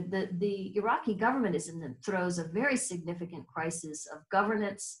alluded, the Iraqi government is in the throes of very significant crisis of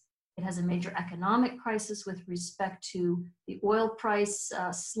governance. It has a major economic crisis with respect to the oil price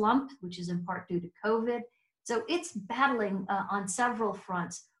slump, which is in part due to COVID. So it's battling on several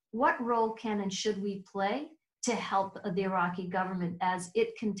fronts. What role can and should we play to help the Iraqi government as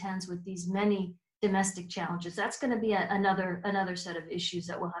it contends with these many domestic challenges? That's going to be another set of issues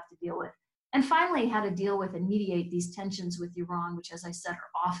that we'll have to deal with. And finally, how to deal with and mediate these tensions with Iran, which, as I said,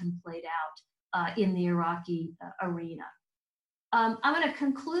 are often played out in the Iraqi arena. I'm going to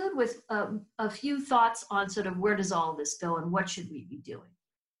conclude with a few thoughts on sort of where does all this go and what should we be doing.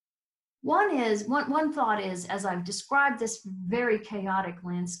 One thought is, as I've described this very chaotic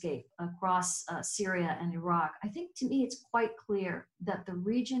landscape across Syria and Iraq, I think to me it's quite clear that the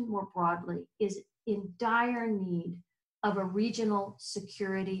region more broadly is in dire need of a regional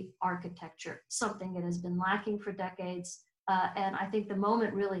security architecture, something that has been lacking for decades. And I think the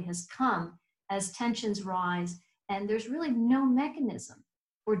moment really has come as tensions rise, and there's really no mechanism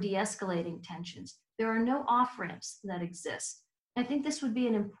for de-escalating tensions. There are no off-ramps that exist. I think this would be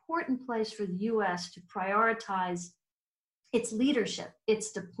an important place for the US to prioritize its leadership,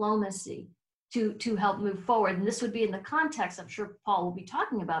 its diplomacy, to help move forward. And this would be in the context, I'm sure Paul will be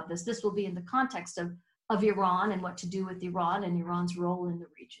talking about this will be in the context of Iran and what to do with Iran and Iran's role in the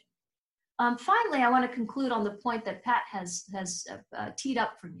region. Finally, I want to conclude on the point that Pat has teed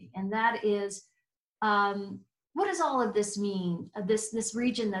up for me, and that is, what does all of this mean? This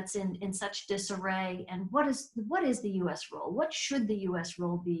region that's in such disarray, and what is the U.S. role? What should the U.S.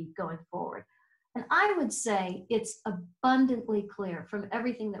 role be going forward? And I would say it's abundantly clear from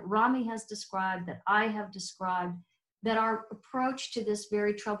everything that Rami has described, that I have described, that our approach to this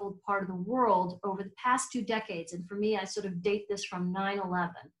very troubled part of the world over the past 2 decades, and for me, I sort of date this from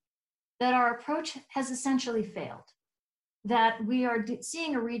 9/11, that our approach has essentially failed. That we are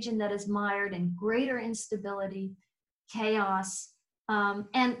seeing a region that is mired in greater instability, chaos,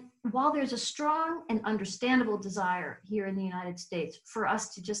 and while there's a strong and understandable desire here in the United States for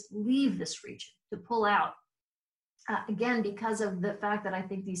us to just leave this region, to pull out, again, because of the fact that I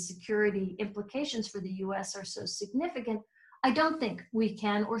think these security implications for the US are so significant, I don't think we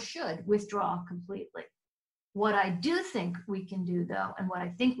can or should withdraw completely. What I do think we can do, though, and what I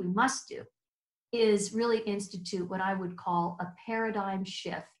think we must do, is really institute what I would call a paradigm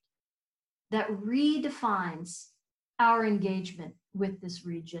shift that redefines our engagement with this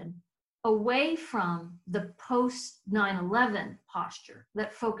region away from the post 9/11 posture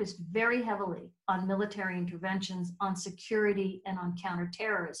that focused very heavily on military interventions, on security, and on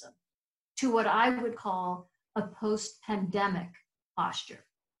counterterrorism, to what I would call a post-pandemic posture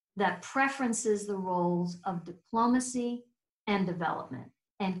that preferences the roles of diplomacy and development.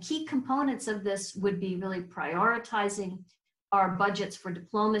 And key components of this would be really prioritizing our budgets for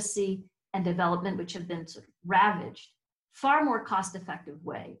diplomacy and development, which have been sort of ravaged, far more cost-effective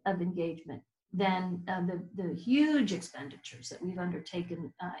way of engagement than the huge expenditures that we've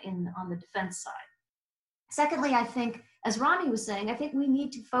undertaken on the defense side. Secondly, I think, as Rami was saying, I think we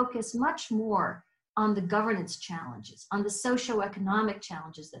need to focus much more on the governance challenges, on the socioeconomic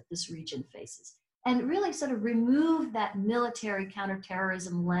challenges that this region faces, and really sort of remove that military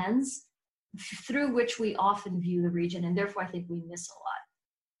counterterrorism lens through which we often view the region, and therefore I think we miss a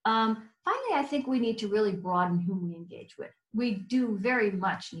lot. Finally, I think we need to really broaden whom we engage with. We do very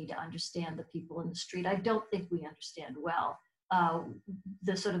much need to understand the people in the street. I don't think we understand well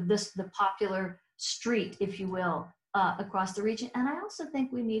the popular street, if you will, across the region. And I also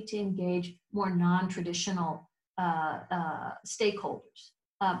think we need to engage more non-traditional stakeholders,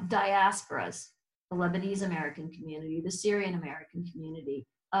 diasporas, the Lebanese American community, the Syrian American community,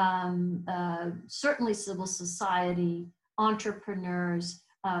 certainly civil society, entrepreneurs.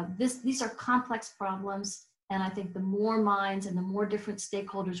 These are complex problems, and I think the more minds and the more different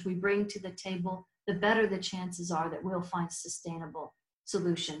stakeholders we bring to the table, the better the chances are that we'll find sustainable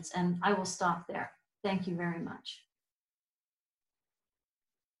solutions. And I will stop there. Thank you very much.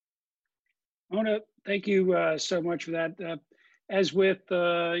 Mona, thank you so much for that. As with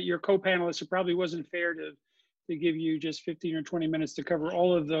your co-panelists, it probably wasn't fair to give you just 15 or 20 minutes to cover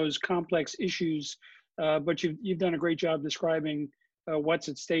all of those complex issues, but you've done a great job describing what's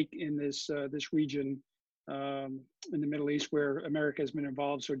at stake in this region in the Middle East, where America has been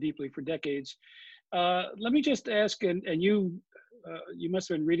involved so deeply for decades. Let me just ask, and you must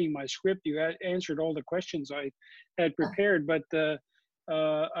have been reading my script. You had answered all the questions I had prepared, but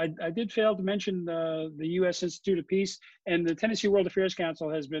I did fail to mention the U.S. Institute of Peace, and the Tennessee World Affairs Council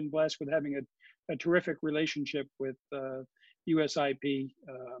has been blessed with having a terrific relationship with USIP.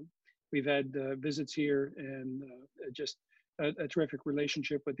 We've had visits here, and just a terrific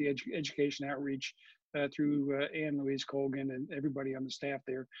relationship with the education outreach through Anne Louise Colgan and everybody on the staff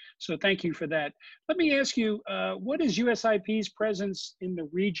there. So thank you for that. Let me ask you, what is USIP's presence in the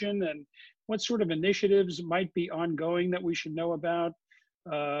region, and what sort of initiatives might be ongoing that we should know about?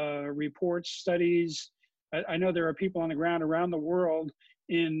 Reports, studies. I know there are people on the ground around the world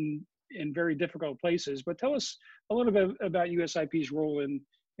in very difficult places, but tell us a little bit about USIP's role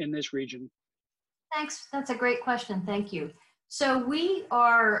in this region. Thanks. That's a great question. Thank you. So we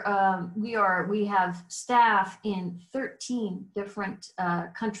have staff in 13 different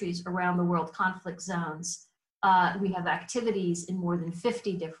countries around the world, conflict zones. We have activities in more than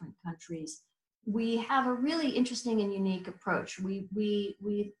 50 different countries. We have a really interesting and unique approach.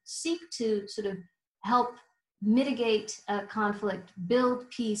 We seek to sort of help mitigate conflict, build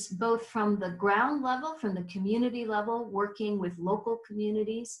peace, both from the ground level, from the community level, working with local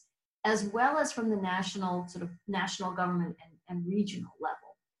communities, as well as from the national government and regional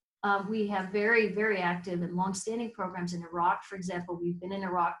level. We have very, very active and longstanding programs in Iraq. For example, we've been in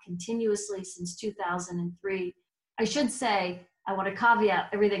Iraq continuously since 2003. I should say, I want to caveat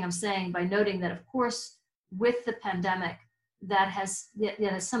everything I'm saying by noting that, of course, with the pandemic, that has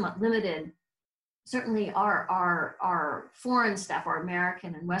somewhat limited certainly our foreign staff, our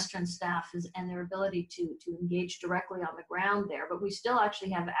American and Western staff, and their ability to engage directly on the ground there. But we still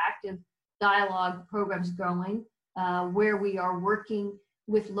actually have active dialogue programs going where we are working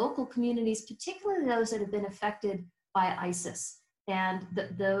with local communities, particularly those that have been affected by ISIS. And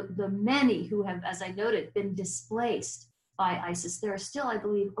the many who have, as I noted, been displaced by ISIS. There are still, I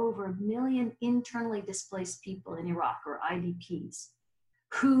believe, over 1 million internally displaced people in Iraq, or IDPs,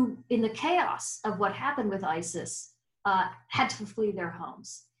 who, in the chaos of what happened with ISIS, had to flee their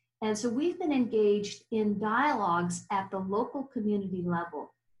homes. And so we've been engaged in dialogues at the local community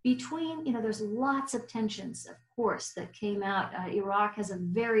level between, there's lots of tensions, of course, that came out. Iraq has a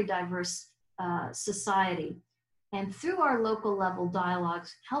very diverse society. And through our local level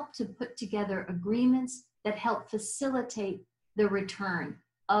dialogues, help to put together agreements that help facilitate the return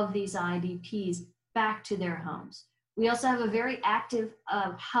of these IDPs back to their homes. We also have a very active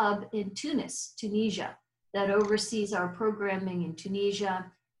hub in Tunisia, that oversees our programming in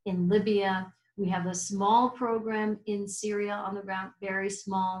Tunisia, in Libya. We have a small program in Syria on the ground, very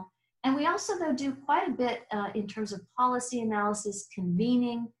small. And we also, though, do quite a bit in terms of policy analysis,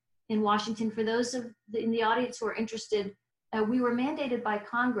 convening in Washington. For those in the audience who are interested, we were mandated by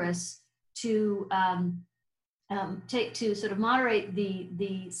Congress to sort of moderate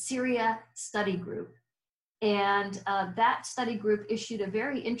the Syria study group. And that study group issued a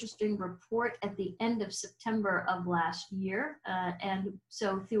very interesting report at the end of September of last year. And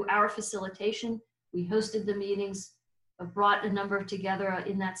so through our facilitation, we hosted the meetings, brought a number together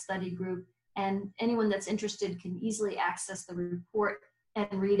in that study group. And anyone that's interested can easily access the report and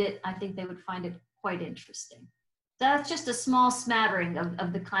read it. I think they would find it quite interesting. That's just a small smattering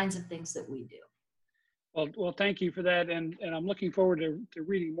of the kinds of things that we do. Well, thank you for that. And I'm looking forward to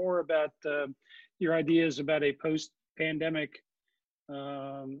reading more about your ideas about a post-pandemic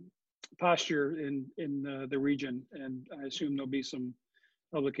posture in the region. And I assume there'll be some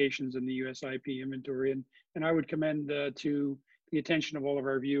publications in the USIP inventory. And I would commend to the attention of all of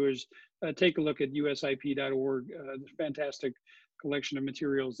our viewers, take a look at usip.org. There's a fantastic collection of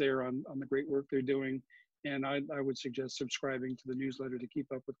materials there on the great work they're doing. And I would suggest subscribing to the newsletter to keep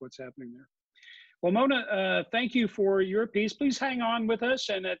up with what's happening there. Well, Mona, thank you for your piece. Please hang on with us.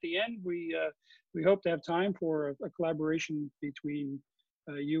 And at the end, we hope to have time for a collaboration between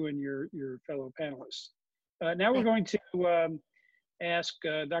you and your fellow panelists. Now we're going to ask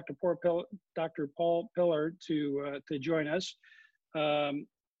Dr. Paul Pillar to join us.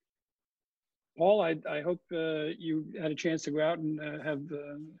 Paul, I hope you had a chance to go out and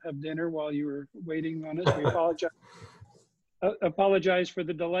have dinner while you were waiting on us. We apologize for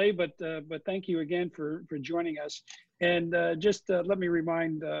the delay, but thank you again for joining us. And just let me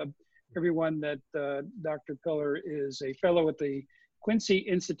remind everyone that Dr. Pillar is a fellow at the Quincy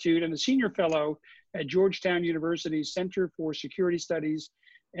Institute and a senior fellow at Georgetown University's Center for Security Studies.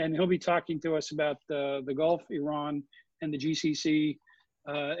 And he'll be talking to us about the Gulf, Iran, and the GCC,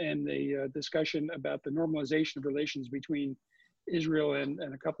 and the discussion about the normalization of relations between Israel and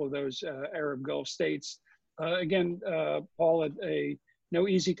a couple of those Arab Gulf states. Again, Paul, no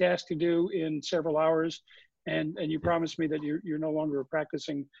easy task to do in several hours, and you promised me that you're no longer a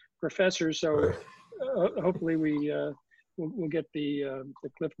practicing professor, so hopefully we'll get the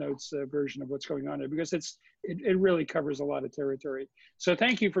Cliff Notes version of what's going on there, because it really covers a lot of territory. So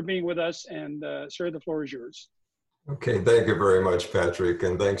thank you for being with us, and sir, the floor is yours. Okay, thank you very much, Patrick,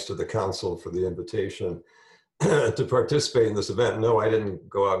 and thanks to the Council for the invitation to participate in this event. No, I didn't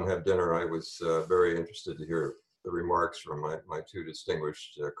go out and have dinner. I was very interested to hear the remarks from my two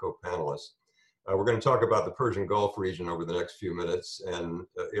distinguished co-panelists. We're going to talk about the Persian Gulf region over the next few minutes, and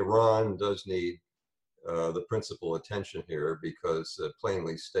Iran does need the principal attention here because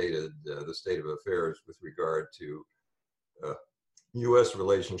plainly stated, the state of affairs with regard to U.S.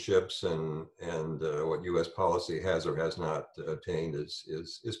 relationships and what U.S. policy has or has not attained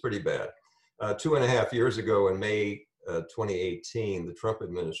is pretty bad. 2.5 years ago in May 2018, the Trump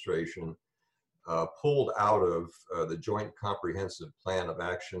administration pulled out of the Joint Comprehensive Plan of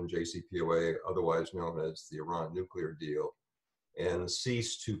Action, JCPOA, otherwise known as the Iran nuclear deal, and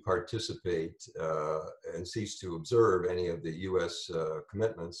ceased to participate and ceased to observe any of the U.S.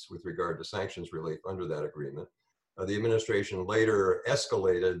 commitments with regard to sanctions relief under that agreement. The administration later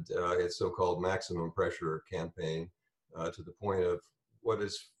escalated its so-called maximum pressure campaign to the point of what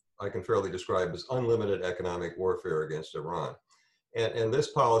I can fairly describe as unlimited economic warfare against Iran. And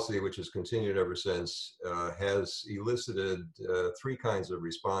this policy, which has continued ever since, has elicited three kinds of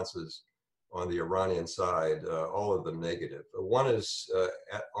responses on the Iranian side, all of them negative. One is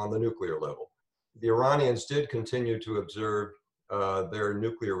on the nuclear level. The Iranians did continue to observe their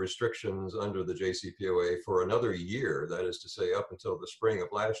nuclear restrictions under the JCPOA for another year, that is to say up until the spring of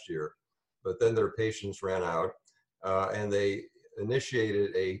last year, but then their patience ran out and they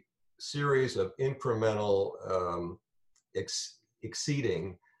initiated a series of incremental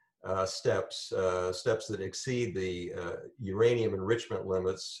exceeding steps that exceed the uranium enrichment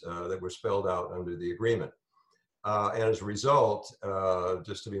limits that were spelled out under the agreement. And as a result,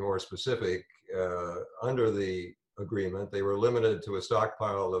 just to be more specific, under the agreement, they were limited to a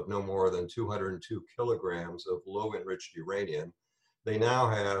stockpile of no more than 202 kilograms of low enriched uranium. They now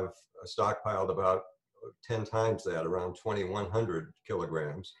have stockpiled about 10 times that, around 2,100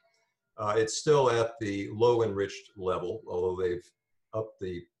 kilograms. It's still at the low enriched level, although they've upped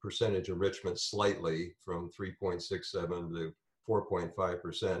the percentage enrichment slightly from 3.67 to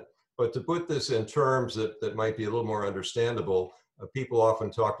 4.5%. But to put this in terms that might be a little more understandable, people often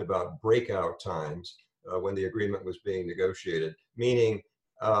talked about breakout times when the agreement was being negotiated, meaning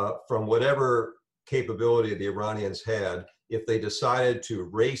from whatever capability the Iranians had, if they decided to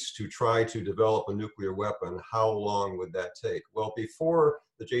race to try to develop a nuclear weapon, how long would that take? Well, before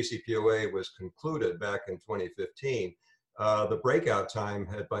the JCPOA was concluded back in 2015, the breakout time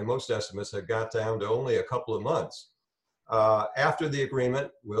had, by most estimates, had got down to only a couple of months. After the agreement,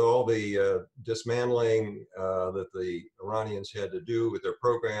 with all the dismantling that the Iranians had to do with their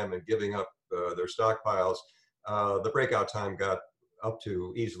program and giving up their stockpiles, the breakout time got up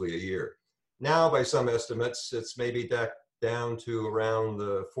to easily a year. Now, by some estimates, it's maybe down to around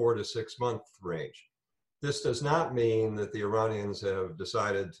the 4 to 6 month range. This does not mean that the Iranians have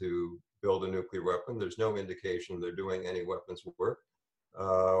decided to build a nuclear weapon. There's no indication they're doing any weapons work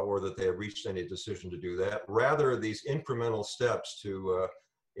or that they have reached any decision to do that. Rather, these incremental steps to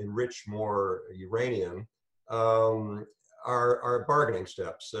enrich more uranium are bargaining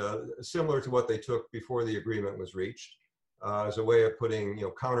steps, similar to what they took before the agreement was reached. As a way of putting,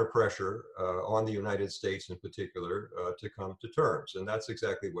 counter pressure on the United States in particular to come to terms, and that's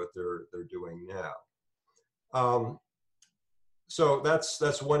exactly what they're doing now. So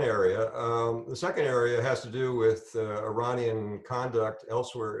that's one area. The second area has to do with Iranian conduct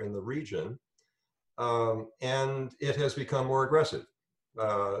elsewhere in the region, and it has become more aggressive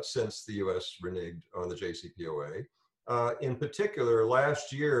since the U.S. reneged on the JCPOA. In particular,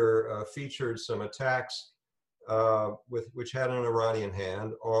 last year featured some attacks which had an Iranian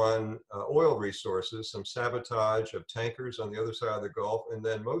hand on oil resources, some sabotage of tankers on the other side of the Gulf, and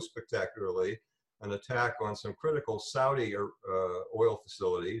then most spectacularly, an attack on some critical Saudi oil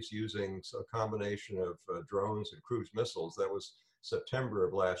facilities using a combination of drones and cruise missiles. That was September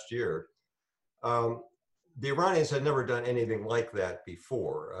of last year. The Iranians had never done anything like that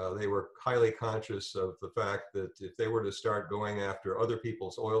before. They were highly conscious of the fact that if they were to start going after other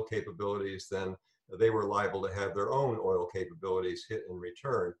people's oil capabilities, then they were liable to have their own oil capabilities hit in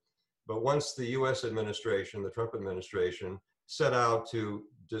return. But once the US administration, the Trump administration, set out to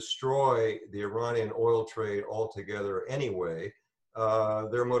destroy the Iranian oil trade altogether anyway,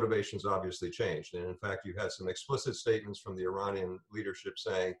 their motivations obviously changed. And in fact, you had some explicit statements from the Iranian leadership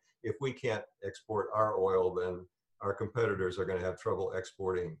saying, if we can't export our oil, then our competitors are going to have trouble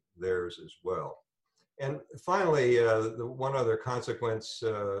exporting theirs as well. And finally, the one other consequence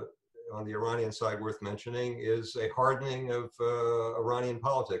on the Iranian side worth mentioning is a hardening of Iranian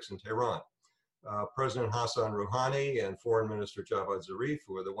politics in Tehran. President Hassan Rouhani and Foreign Minister Javad Zarif,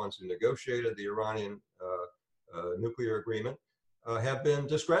 who are the ones who negotiated the Iranian nuclear agreement, have been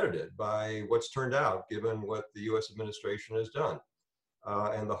discredited by what's turned out, given what the US administration has done.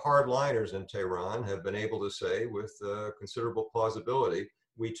 And the hardliners in Tehran have been able to say with considerable plausibility,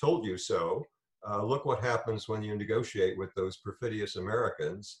 we told you so. Look what happens when you negotiate with those perfidious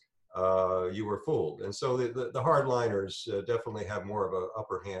Americans. You were fooled. And so the hardliners definitely have more of an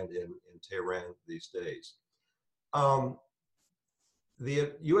upper hand in Tehran these days.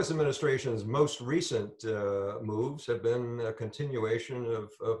 The US administration's most recent moves have been a continuation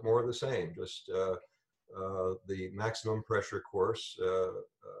of more of the same, just the maximum pressure course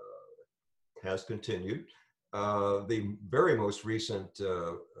has continued. The very most recent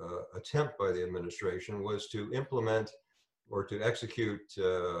attempt by the administration was to implement or to execute,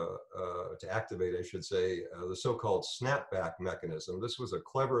 to activate, I should say, the so-called snapback mechanism. This was a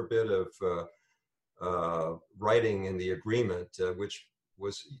clever bit of writing in the agreement, which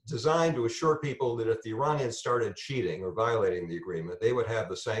was designed to assure people that if the Iranians started cheating or violating the agreement, they would have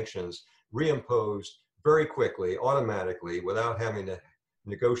the sanctions reimposed very quickly, automatically, without having to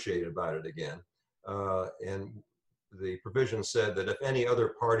negotiate about it again. And the provision said that if any other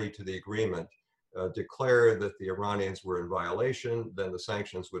party to the agreement declared that the Iranians were in violation, then the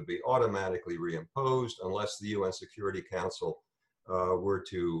sanctions would be automatically reimposed unless the UN Security Council were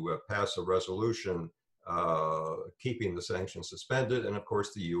to pass a resolution keeping the sanctions suspended. And of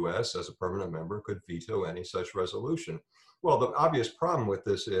course, the US, as a permanent member, could veto any such resolution. Well, the obvious problem with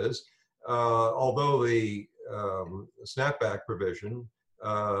this is, although the snapback provision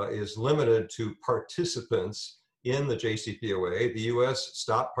is limited to participants in the JCPOA, the US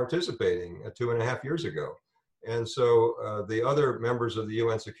stopped participating 2.5 years ago. And so the other members of the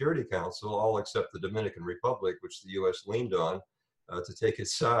UN Security Council, all except the Dominican Republic, which the US leaned on to take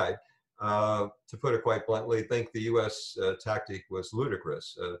its side, to put it quite bluntly, think the US tactic was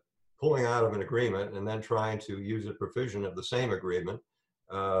ludicrous, pulling out of an agreement and then trying to use a provision of the same agreement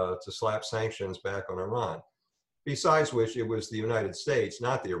to slap sanctions back on Iran. Besides which, it was the United States,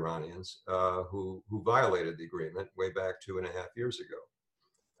 not the Iranians, who violated the agreement way back 2.5 years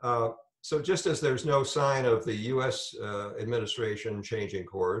ago. So just as there's no sign of the US administration changing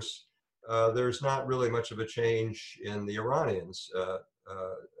course, there's not really much of a change in the Iranians.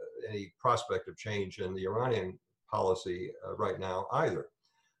 any prospect of change in the Iranian policy right now either.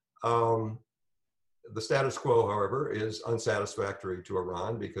 The status quo, however, is unsatisfactory to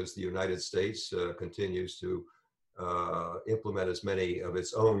Iran because the United States continues to implement as many of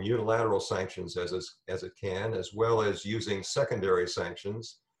its own unilateral sanctions as it can, as well as using secondary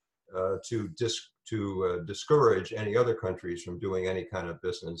sanctions to discourage any other countries from doing any kind of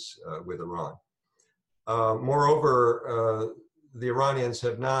business with Iran. Moreover, the Iranians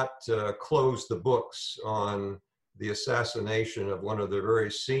have not closed the books on the assassination of one of their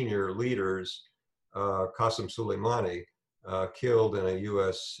very senior leaders, Qasem Soleimani, killed in a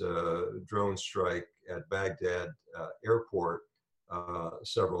US drone strike at Baghdad airport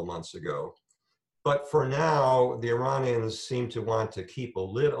several months ago. But for now, the Iranians seem to want to keep a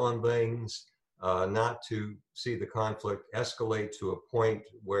lid on things, not to see the conflict escalate to a point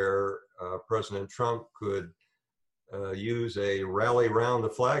where President Trump could use a rally round the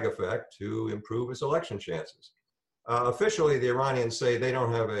flag effect to improve his election chances. Officially, the Iranians say they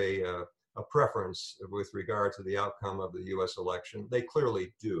don't have a preference with regard to the outcome of the US election. They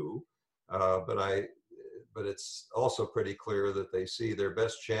clearly do, but it's also pretty clear that they see their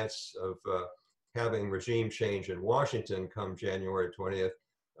best chance of having regime change in Washington come January 20th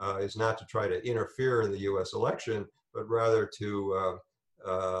is not to try to interfere in the US election, but rather to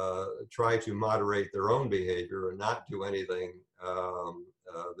try to moderate their own behavior and not do anything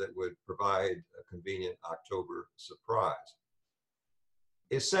that would provide a convenient October surprise.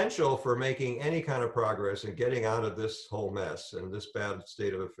 Essential for making any kind of progress and getting out of this whole mess and this bad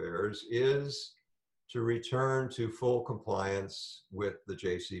state of affairs is to return to full compliance with the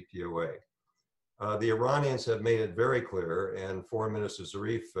JCPOA. The Iranians have made it very clear, and Foreign Minister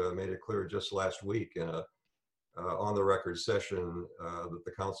Zarif made it clear just last week in a on-the-record session that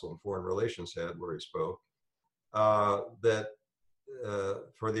the Council on Foreign Relations had where he spoke, that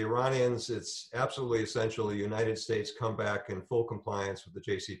for the Iranians, it's absolutely essential the United States come back in full compliance with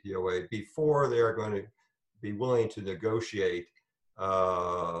the JCPOA before they are going to be willing to negotiate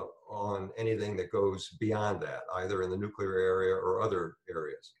on anything that goes beyond that, either in the nuclear area or other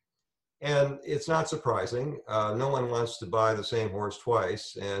areas. And it's not surprising. No one wants to buy the same horse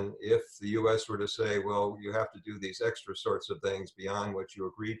twice. And if the US were to say, well, you have to do these extra sorts of things beyond what you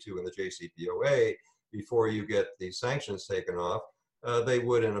agreed to in the JCPOA before you get these sanctions taken off, they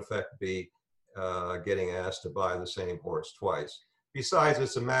would in effect be getting asked to buy the same horse twice. Besides,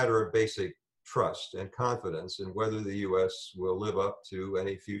 it's a matter of basic trust and confidence in whether the US will live up to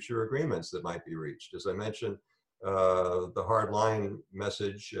any future agreements that might be reached. As I mentioned, the hard line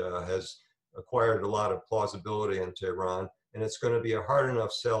message has acquired a lot of plausibility in Tehran, and it's going to be a hard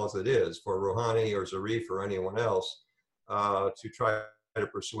enough sell as it is for Rouhani or Zarif or anyone else to try to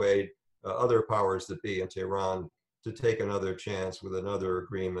persuade other powers that be in Tehran to take another chance with another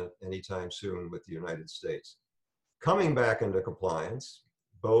agreement anytime soon with the United States. Coming back into compliance,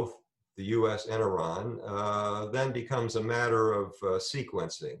 both the US and Iran, then becomes a matter of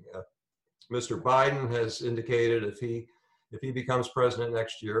sequencing. Mr. Biden has indicated if he becomes president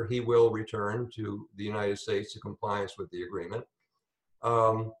next year, he will return to the United States to compliance with the agreement.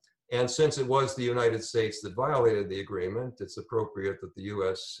 And since it was the United States that violated the agreement, it's appropriate that the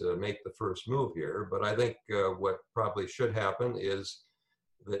US make the first move here. But I think what probably should happen is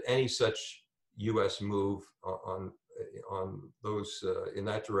that any such US move on those in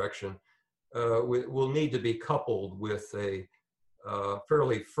that direction will need to be coupled with a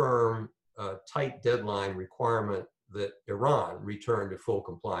fairly firm tight deadline requirement that Iran return to full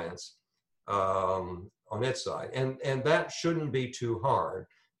compliance on its side. And that shouldn't be too hard.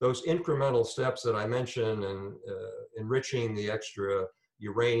 Those incremental steps that I mentioned and enriching the extra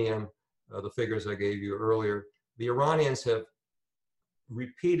uranium, the figures I gave you earlier, the Iranians have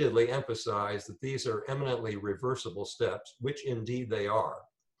repeatedly emphasized that these are eminently reversible steps, which indeed they are,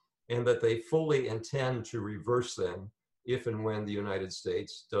 and that they fully intend to reverse them if and when the United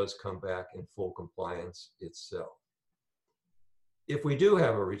States does come back in full compliance itself. If we do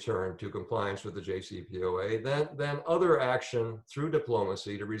have a return to compliance with the JCPOA, then other action through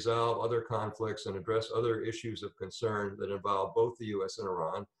diplomacy to resolve other conflicts and address other issues of concern that involve both the US and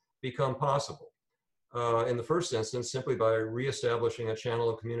Iran become possible. In the first instance, simply by reestablishing a channel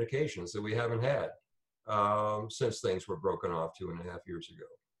of communications that we haven't had since things were broken off 2.5 years ago.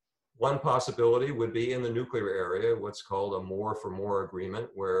 One possibility would be in the nuclear area, what's called a more for more agreement,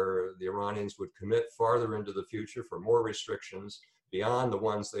 where the Iranians would commit farther into the future for more restrictions beyond the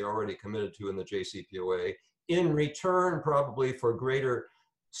ones they already committed to in the JCPOA, in return probably for greater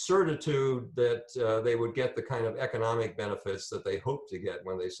certitude that they would get the kind of economic benefits that they hoped to get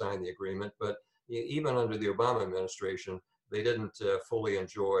when they signed the agreement. But even under the Obama administration, they didn't fully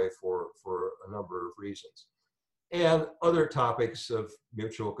enjoy for a number of reasons. And other topics of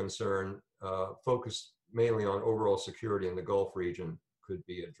mutual concern focused mainly on overall security in the Gulf region could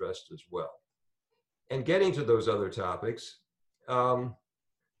be addressed as well. And getting to those other topics,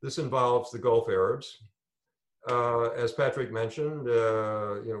 this involves the Gulf Arabs. As Patrick mentioned,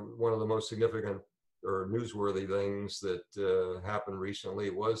 one of the most significant or newsworthy things that happened recently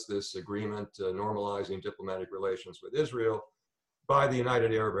was this agreement normalizing diplomatic relations with Israel by the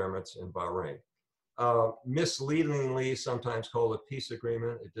United Arab Emirates and Bahrain. Misleadingly sometimes called a peace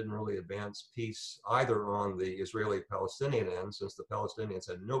agreement. It didn't really advance peace either on the Israeli-Palestinian end, since the Palestinians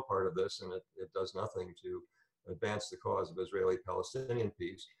had no part of this, and it does nothing to advance the cause of Israeli-Palestinian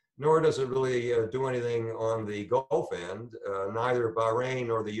peace, nor does it really do anything on the Gulf end. Neither Bahrain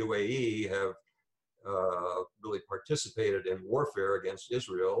nor the UAE have really participated in warfare against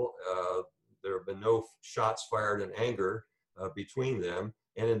Israel. There have been no shots fired in anger between them.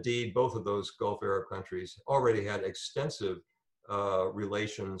 And indeed, both of those Gulf Arab countries already had extensive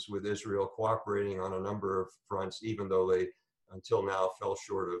relations with Israel, cooperating on a number of fronts, even though they, until now, fell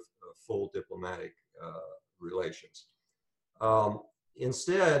short of full diplomatic relations.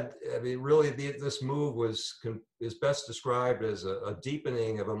 Instead, I mean, really, this move is best described as a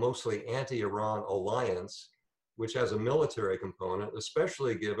deepening of a mostly anti-Iran alliance, which has a military component,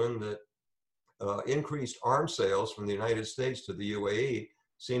 especially given that increased arms sales from the United States to the UAE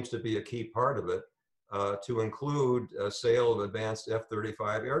seems to be a key part of it, to include a sale of advanced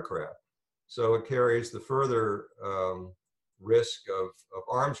F-35 aircraft. So it carries the further risk of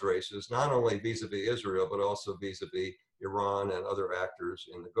arms races, not only vis-a-vis Israel, but also vis-a-vis Iran and other actors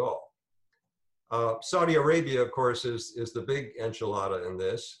in the Gulf. Saudi Arabia, of course, is the big enchilada in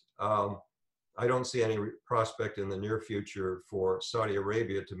this. I don't see any prospect in the near future for Saudi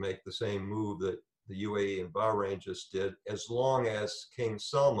Arabia to make the same move that the UAE and Bahrain just did, as long as King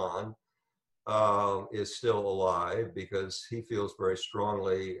Salman is still alive, because he feels very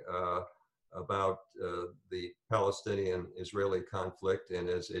strongly about the Palestinian-Israeli conflict and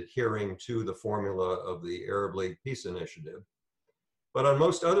is adhering to the formula of the Arab League Peace Initiative. But on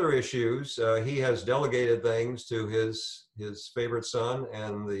most other issues, he has delegated things to his favorite son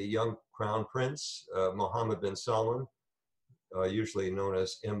and the young crown prince, Mohammed bin Salman, usually known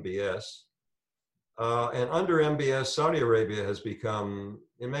as MBS. And under MBS, Saudi Arabia has become,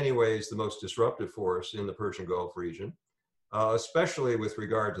 in many ways, the most disruptive force in the Persian Gulf region, especially with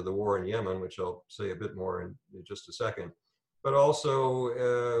regard to the war in Yemen, which I'll say a bit more in just a second, but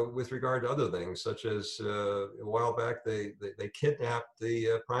also with regard to other things, such as a while back, they kidnapped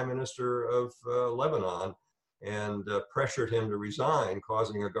the prime minister of Lebanon and pressured him to resign,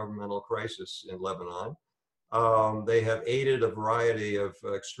 causing a governmental crisis in Lebanon. They have aided a variety of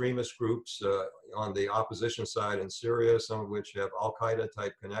extremist groups on the opposition side in Syria, some of which have Al-Qaeda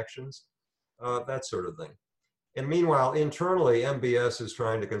type connections, that sort of thing. And meanwhile, internally, MBS is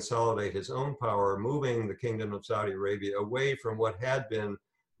trying to consolidate his own power, moving the Kingdom of Saudi Arabia away from what had been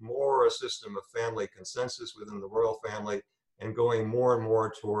more a system of family consensus within the royal family and going more and more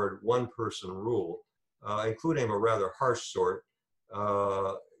toward one-person rule, including a rather harsh sort,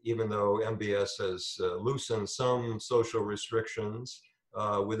 even though MBS has loosened some social restrictions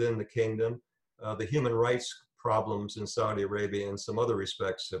within the kingdom. The human rights problems in Saudi Arabia in some other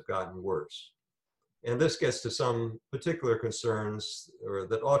respects have gotten worse. And this gets to some particular concerns, or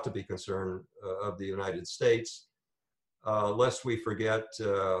that ought to be concern of the United States. Lest we forget,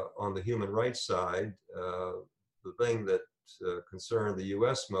 on the human rights side, the thing that concerned the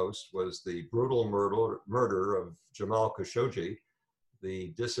US most was the brutal murder of Jamal Khashoggi, the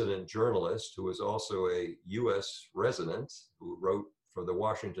dissident journalist who was also a US resident who wrote for the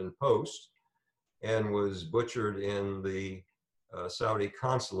Washington Post and was butchered in the Saudi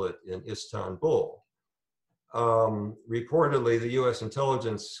consulate in Istanbul. Reportedly, the US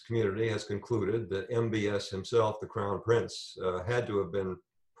intelligence community has concluded that MBS himself, the Crown Prince, had to have been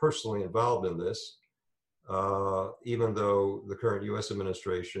personally involved in this, even though the current US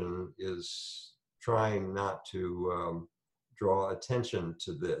administration is trying not to draw attention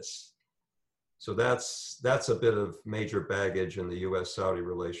to this. So that's a bit of major baggage in the US-Saudi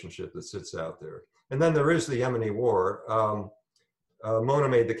relationship that sits out there. And then there is the Yemeni war. Mona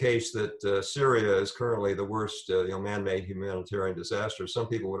made the case that Syria is currently the worst man-made humanitarian disaster. Some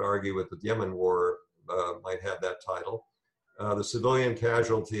people would argue that the Yemen war might have that title. The civilian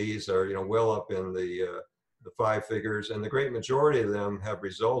casualties are well up in the 5 figures, and the great majority of them have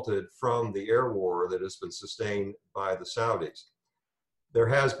resulted from the air war that has been sustained by the Saudis. There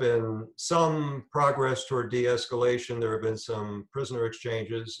has been some progress toward de-escalation. There have been some prisoner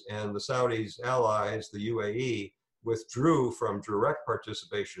exchanges, and the Saudis' allies, the UAE, withdrew from direct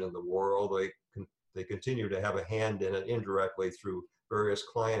participation in the war, although they continue to have a hand in it indirectly through various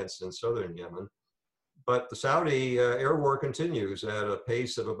clients in southern Yemen. But the Saudi air war continues at a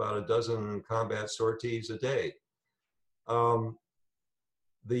pace of about a dozen combat sorties a day.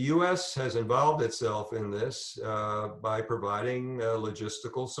 The U.S. has involved itself in this by providing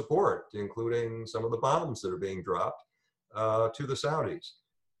logistical support, including some of the bombs that are being dropped to the Saudis.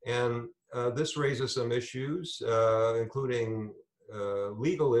 And this raises some issues, including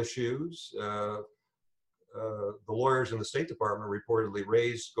legal issues. The lawyers in the State Department reportedly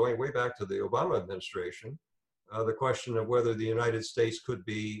raised, going way back to the Obama administration, the question of whether the United States could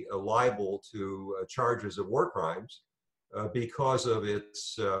be liable to charges of war crimes because of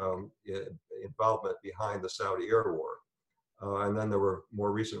its involvement behind the Saudi air war. And then there were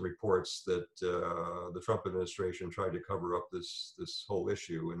more recent reports that the Trump administration tried to cover up this whole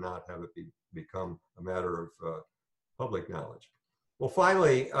issue and not have it become a matter of public knowledge. Well,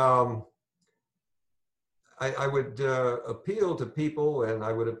 finally, I would appeal to people, and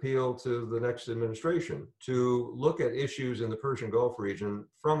I would appeal to the next administration to look at issues in the Persian Gulf region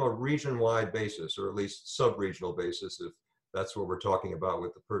from a region-wide basis, or at least sub-regional basis, if that's what we're talking about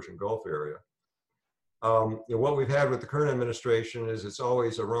with the Persian Gulf area. What we've had with the current administration is it's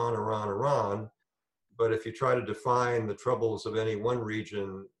always Iran, Iran, Iran. But if you try to define the troubles of any one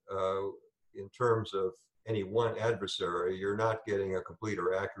region in terms of any one adversary, you're not getting a complete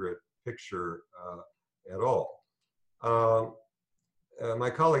or accurate picture at all. My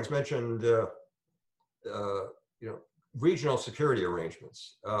colleagues mentioned, regional security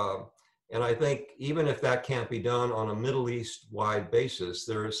arrangements. And I think even if that can't be done on a Middle East-wide basis,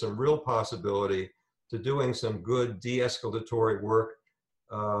 there is some real possibility to doing some good de-escalatory work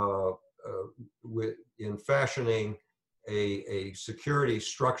in fashioning a security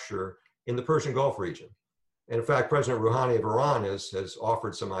structure in the Persian Gulf region. And in fact, President Rouhani of Iran has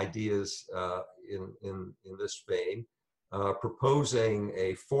offered some ideas in this vein, proposing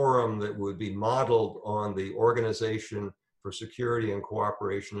a forum that would be modeled on the Organization for Security and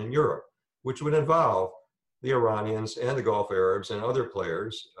Cooperation in Europe, which would involve the Iranians and the Gulf Arabs and other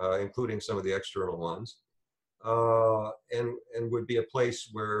players, including some of the external ones, and would be a place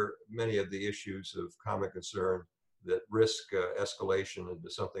where many of the issues of common concern that risk escalation into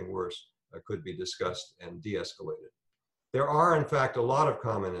something worse could be discussed and de-escalated. There are, in fact, a lot of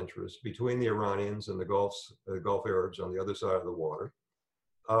common interests between the Iranians and the Gulf Arabs on the other side of the water.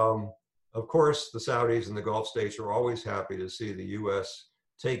 Of course, the Saudis and the Gulf states are always happy to see the U.S.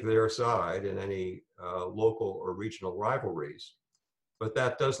 take their side in any local or regional rivalries. But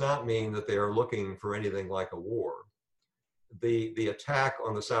that does not mean that they are looking for anything like a war. The attack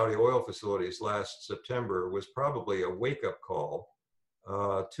on the Saudi oil facilities last September was probably a wake-up call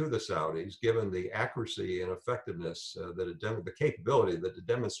to the Saudis, given the accuracy and effectiveness the capability that it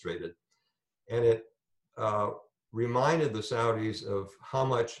demonstrated. And it reminded the Saudis of how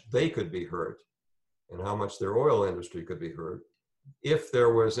much they could be hurt and how much their oil industry could be hurt if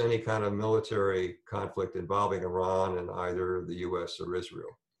there was any kind of military conflict involving Iran and either the US or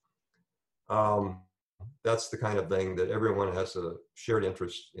Israel. That's the kind of thing that everyone has a shared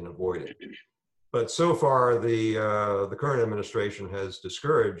interest in avoiding. But so far, the current administration has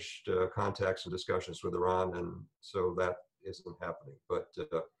discouraged contacts and discussions with Iran, and so that isn't happening. But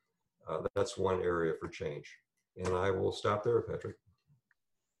that's one area for change. And I will stop there, Patrick.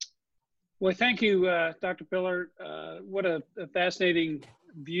 Well, thank you, Dr. Pillar. What a fascinating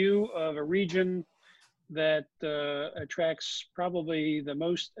view of a region that attracts probably the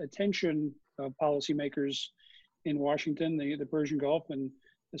most attention of policymakers in Washington, the Persian Gulf, and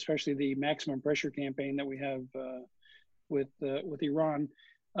especially the maximum pressure campaign that we have with Iran.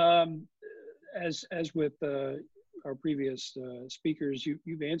 As with our previous speakers,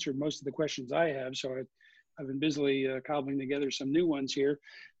 you've answered most of the questions I have, so I've been busily cobbling together some new ones here.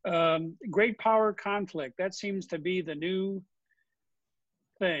 Great power conflict, that seems to be the new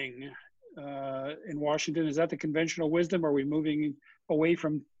thing in Washington. Is that the conventional wisdom? Are we moving away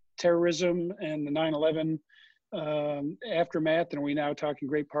from terrorism and the 9/11 aftermath, and are we now talking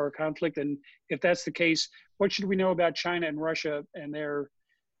great power conflict? And if that's the case, what should we know about China and Russia and their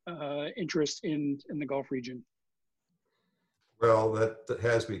interest in the Gulf region? Well, that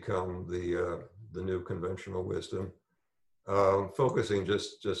has become the new conventional wisdom, focusing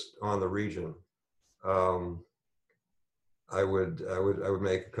just on the region. I would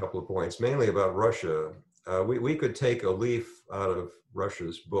make a couple of points, mainly about Russia. We could take a leaf out of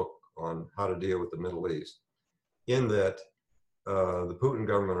Russia's book on how to deal with the Middle East, in that the Putin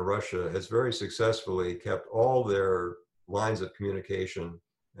government of Russia has very successfully kept all their lines of communication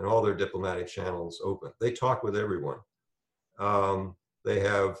and all their diplomatic channels open. They talk with everyone. They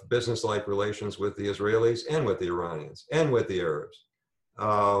have business-like relations with the Israelis and with the Iranians and with the Arabs,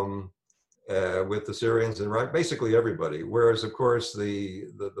 with the Syrians and basically everybody. Whereas, of course, the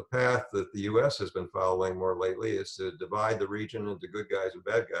path that the U.S. has been following more lately is to divide the region into good guys and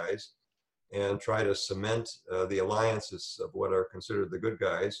bad guys, and try to cement the alliances of what are considered the good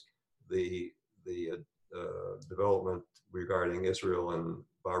guys, the development regarding Israel and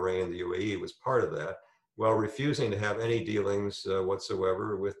Bahrain and the UAE was part of that, while refusing to have any dealings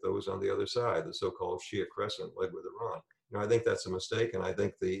whatsoever with those on the other side, the so-called Shia Crescent led with Iran. You know, I think that's a mistake, and I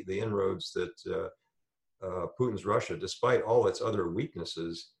think the inroads that Putin's Russia, despite all its other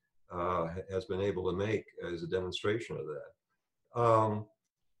weaknesses, has been able to make is a demonstration of that.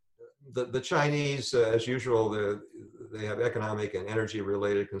 The Chinese, as usual, they have economic and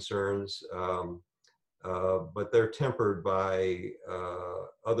energy-related concerns, but they're tempered by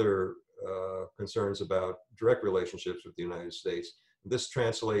other concerns about direct relationships with the United States. This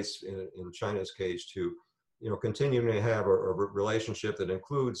translates, in China's case, to continuing to have a relationship that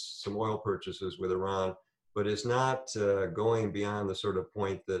includes some oil purchases with Iran, but is not going beyond the sort of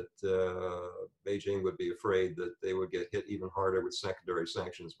point that Beijing would be afraid that they would get hit even harder with secondary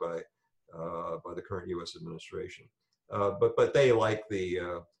sanctions by the current U.S. administration. But they, like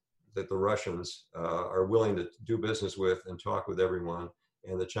that the Russians are willing to do business with and talk with everyone,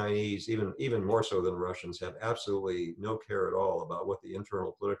 and the Chinese, even more so than the Russians, have absolutely no care at all about what the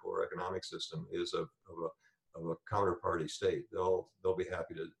internal political or economic system is of a counterparty state. They'll be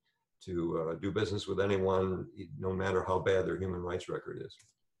happy to do business with anyone, no matter how bad their human rights record is.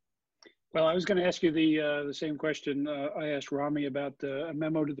 Well, I was going to ask you the same question I asked Rami about a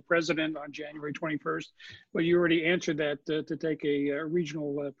memo to the president on January 21st, but you already answered that to take a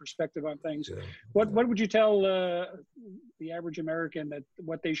regional perspective on things. Yeah. What would you tell the average American that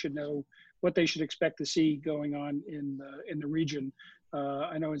what they should know, what they should expect to see going on in the region?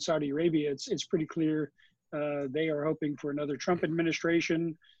 I know in Saudi Arabia, it's pretty clear they are hoping for another Trump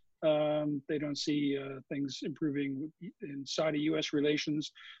administration. They don't see things improving in Saudi-U.S.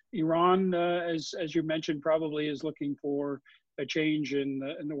 relations. Iran, as you mentioned, probably is looking for a change in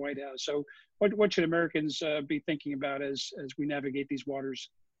the White House. So, what should Americans be thinking about as we navigate these waters?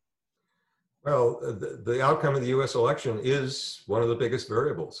 Well, the outcome of the U.S. election is one of the biggest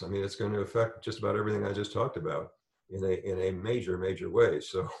variables. I mean, it's going to affect just about everything I just talked about in a major way.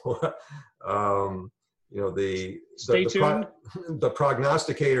 So. The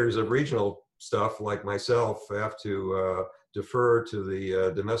prognosticators of regional stuff like myself have to defer to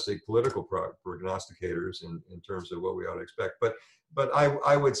the domestic political prognosticators in terms of what we ought to expect. But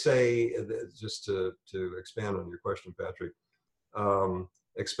I would say, just to expand on your question, Patrick,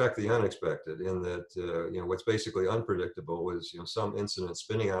 expect the unexpected, in that what's basically unpredictable is some incident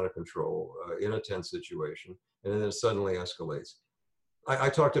spinning out of control in a tense situation, and then it suddenly escalates. I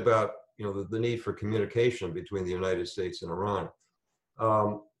talked about the need for communication between the United States and Iran.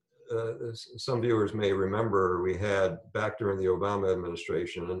 Some viewers may remember we had, back during the Obama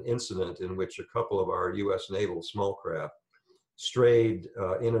administration, an incident in which a couple of our U.S. naval small craft strayed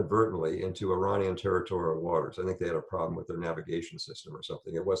inadvertently into Iranian territorial waters. I think they had a problem with their navigation system or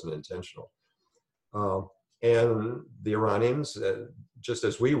something. It wasn't intentional. And the Iranians, just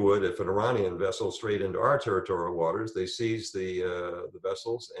as we would if an Iranian vessel strayed into our territorial waters, they seized the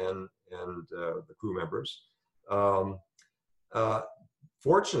vessels and the crew members.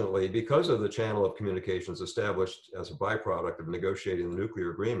 Fortunately, because of the channel of communications established as a byproduct of negotiating the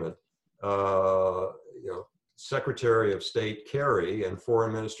nuclear agreement, Secretary of State Kerry and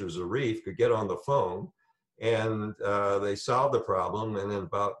Foreign Minister Zarif could get on the phone, and they solved the problem. And then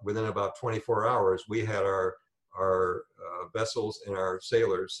within about 24 hours, we had our vessels and our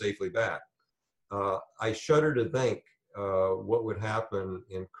sailors safely back. I shudder to think what would happen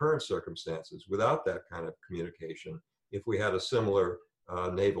in current circumstances without that kind of communication if we had a similar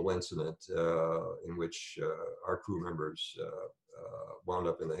naval incident in which our crew members wound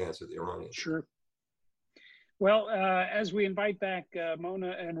up in the hands of the Iranians. Sure. Well, as we invite back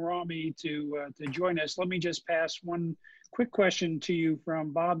Mona and Rami to join us, let me just pass one quick question to you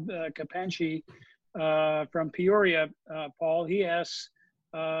from Bob Kapanchi from Peoria, Paul. He asks,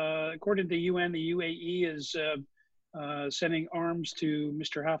 according to the UN, the UAE is sending arms to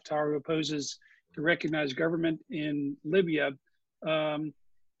Mr. Haftar, who opposes the recognized government in Libya. Can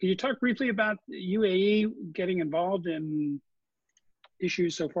you talk briefly about UAE getting involved in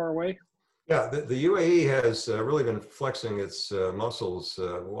issues so far away? Yeah, the UAE has really been flexing its muscles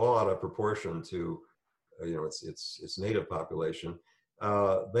well out of proportion to its native population.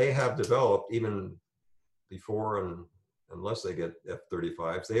 They have developed, even before and unless they get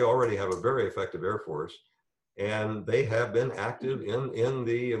F-35s. They already have a very effective Air Force, and they have been active in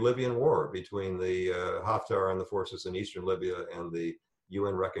the Libyan war between the Haftar and the forces in eastern Libya and the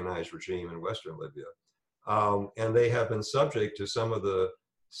UN-recognized regime in western Libya. And they have been subject to some of the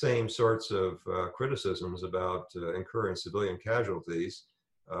same sorts of criticisms about incurring civilian casualties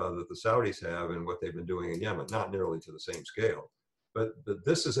that the Saudis have and what they've been doing in Yemen, not nearly to the same scale. But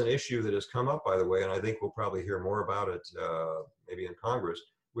this is an issue that has come up, by the way, and I think we'll probably hear more about it maybe in Congress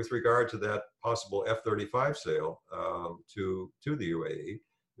with regard to that possible F-35 sale to the UAE,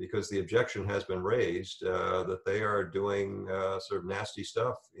 because the objection has been raised that they are doing sort of nasty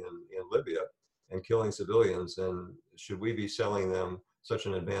stuff in Libya and killing civilians. And should we be selling them such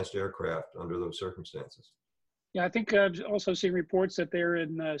an advanced aircraft under those circumstances? Yeah, I think I've also seen reports that they're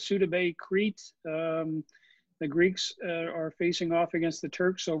in Suda Bay, Crete. The Greeks are facing off against the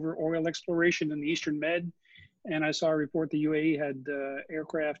Turks over oil exploration in the Eastern Med. And I saw a report the UAE had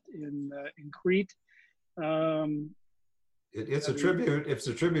aircraft in Crete. It's a tribute. It's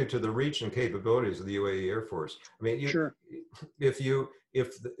a tribute to the reach and capabilities of the UAE Air Force. I mean, Sure. If you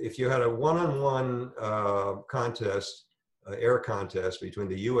had a one-on-one contest, air contest between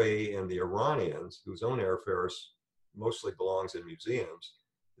the UAE and the Iranians, whose own air force mostly belongs in museums,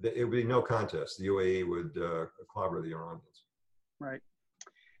 it would be no contest. The UAE would clobber the Iranians. Right.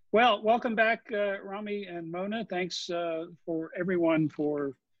 Well, welcome back, Rami and Mona. Thanks for everyone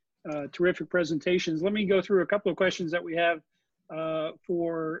for terrific presentations. Let me go through a couple of questions that we have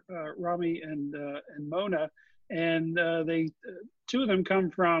for Rami and Mona. And two of them come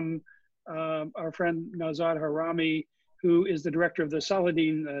from our friend Nazad Harami, who is the director of the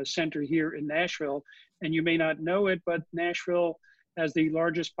Saladin Center here in Nashville. And you may not know it, but Nashville has the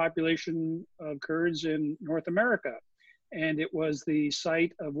largest population of Kurds in North America. And it was the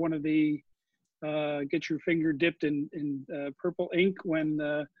site of one of the, get your finger dipped in purple ink when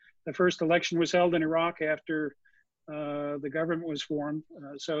the first election was held in Iraq after the government was formed.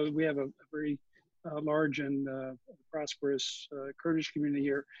 So we have a very large and prosperous Kurdish community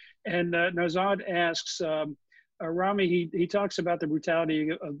here. And Nazad asks, Rami, he talks about the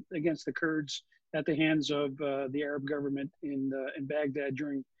brutality against the Kurds at the hands of the Arab government in Baghdad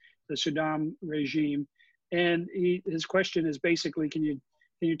during the Saddam regime. And his question is basically, can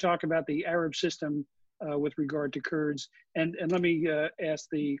you talk about the Arab system with regard to Kurds? And let me ask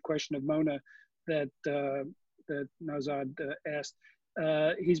the question of Mona that Nazad asked.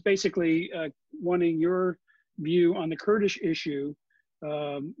 He's basically wanting your view on the Kurdish issue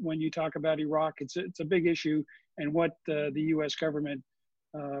when you talk about Iraq. It's a big issue, and what the U.S. government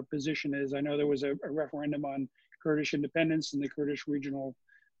position is. I know there was a referendum on Kurdish independence in the Kurdish regional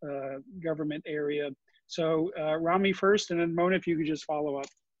government area. So Rami first, and then Mona, if you could just follow up.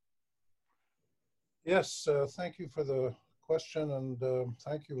 Yes, thank you for the question, and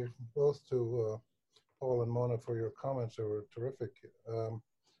thank you both to Paul and Mona for your comments. They were terrific.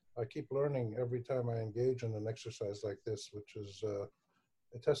 I keep learning every time I engage in an exercise like this, which is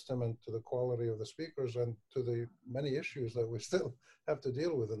a testament to the quality of the speakers and to the many issues that we still have to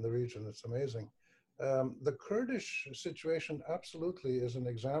deal with in the region. It's amazing. The Kurdish situation absolutely is an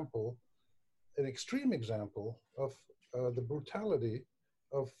example, an extreme example of the brutality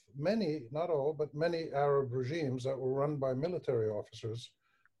of many, not all, but many Arab regimes that were run by military officers.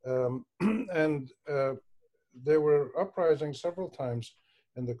 There were uprisings several times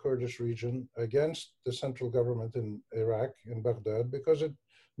in the Kurdish region against the central government in Iraq, in Baghdad, because it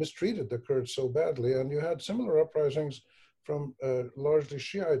mistreated the Kurds so badly. And you had similar uprisings from largely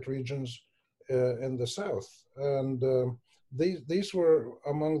Shiite regions in the south. And these were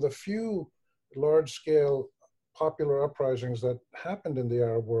among the few large-scale popular uprisings that happened in the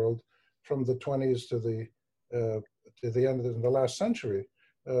Arab world from the 20s to the end of the last century.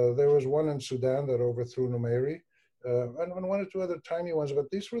 There was one in Sudan that overthrew Numeri, and one or two other tiny ones, but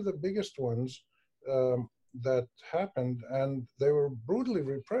these were the biggest ones that happened, and they were brutally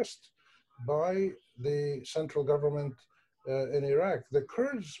repressed by the central government in Iraq. The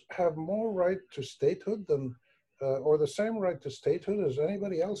Kurds have more right to statehood than, or the same right to statehood as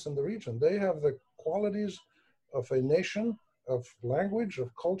anybody else in the region. They have the qualities of a nation, of language,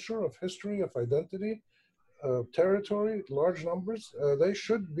 of culture, of history, of identity, territory, large numbers. They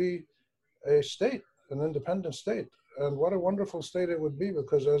should be a state, an independent state. And what a wonderful state it would be,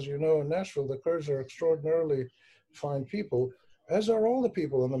 because as you know, in Nashville, the Kurds are extraordinarily fine people, as are all the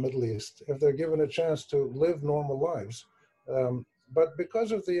people in the Middle East, if they're given a chance to live normal lives. But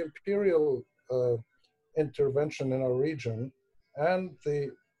because of the imperial intervention in our region and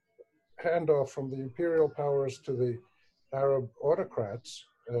the handoff from the imperial powers to the Arab autocrats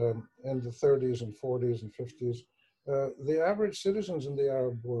in the 30s and 40s and 50s, the average citizens in the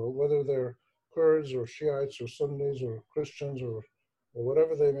Arab world, whether they're Kurds or Shiites or Sunnis or Christians or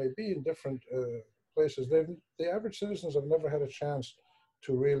whatever they may be in different places, the average citizens have never had a chance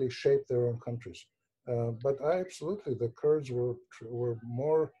to really shape their own countries. But absolutely, the Kurds were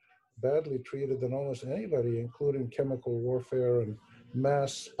more badly treated than almost anybody, including chemical warfare and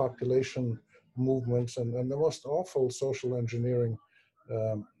mass population movements and the most awful social engineering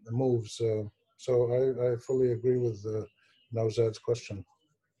moves. So I fully agree with Nawzad's question.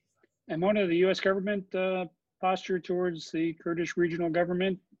 And one of the U.S. government posture towards the Kurdish regional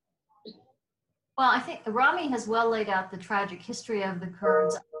government? Well, I think Rami has well laid out the tragic history of the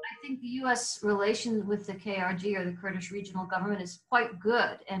Kurds. I think the U.S. relation with the KRG, or the Kurdish regional government, is quite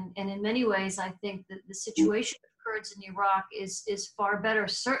good. And in many ways, I think that the situation of Kurds in Iraq is far better,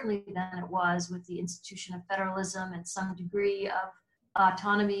 certainly, than it was with the institution of federalism and some degree of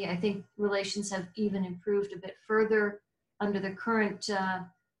autonomy. I think relations have even improved a bit further under the current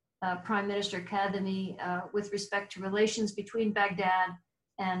Prime Minister Kadhimi with respect to relations between Baghdad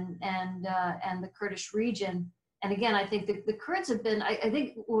and the Kurdish region. And again, I think the Kurds have been, I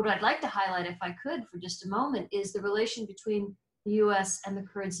think what I'd like to highlight, if I could for just a moment, is the relation between the US and the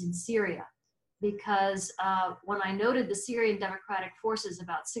Kurds in Syria. Because when I noted the Syrian Democratic Forces,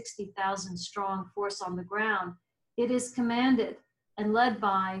 about 60,000 strong force on the ground, it is commanded and led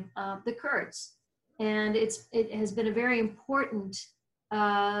by the Kurds. And it has been a very important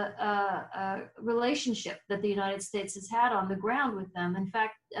relationship that the United States has had on the ground with them. In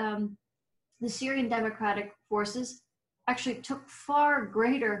fact, the Syrian Democratic Forces actually took far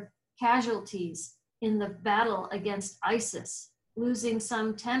greater casualties in the battle against ISIS, losing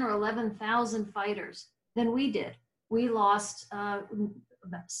some 10 or 11,000 fighters than we did. We lost about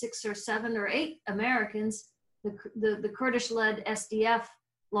 6 or 7 or 8 Americans. The Kurdish-led SDF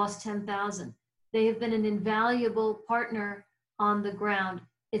lost 10,000. They have been an invaluable partner on the ground.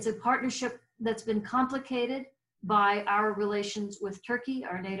 It's a partnership that's been complicated by our relations with Turkey,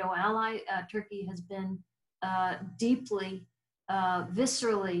 our NATO ally. Turkey has been deeply,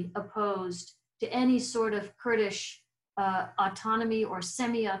 viscerally opposed to any sort of Kurdish autonomy or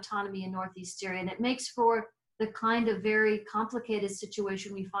semi-autonomy in northeast Syria. And it makes for the kind of very complicated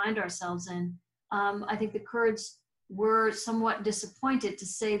situation we find ourselves in. I think the Kurds were somewhat disappointed, to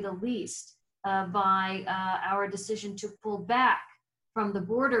say the least, by our decision to pull back from the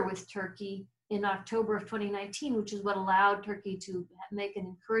border with Turkey in October of 2019, which is what allowed Turkey to make an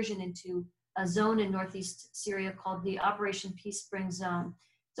incursion into a zone in northeast Syria called the Operation Peace Spring Zone.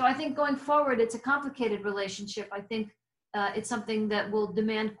 So I think going forward, it's a complicated relationship. I think it's something that will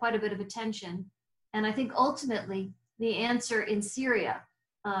demand quite a bit of attention. And I think ultimately the answer in Syria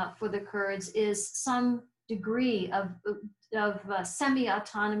for the Kurds is some degree of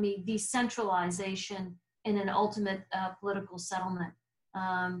semi-autonomy, decentralization, in an ultimate political settlement.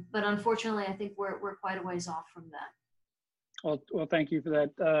 But unfortunately, I think we're quite a ways off from that. Well, thank you for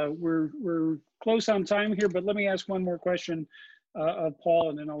that. We're close on time here, but let me ask one more question of Paul,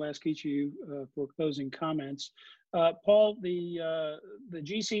 and then I'll ask each of you for closing comments. Paul, the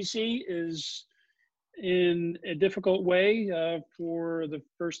GCC is in a difficult way for the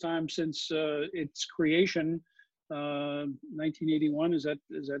first time since its creation, 1981. Is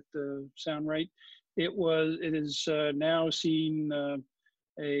that sound right? It is now seen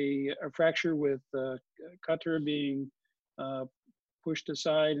a fracture with Qatar being pushed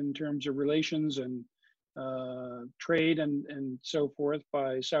aside in terms of relations and trade and so forth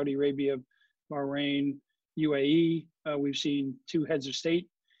by Saudi Arabia, Bahrain, UAE. We've seen 2 heads of state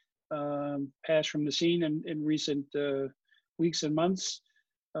pass from the scene in recent weeks and months.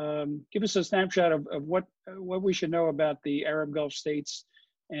 Give us a snapshot of what we should know about the Arab Gulf states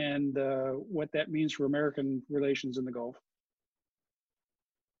and what that means for American relations in the Gulf.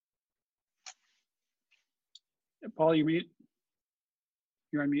 Paul, you're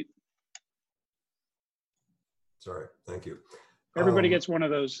on mute. Sorry, thank you. Everybody gets one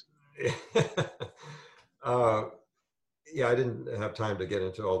of those. Yeah, I didn't have time to get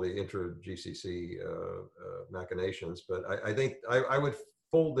into all the intra-GCC machinations, but I think I would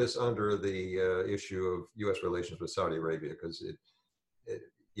fold this under the issue of U.S. relations with Saudi Arabia, because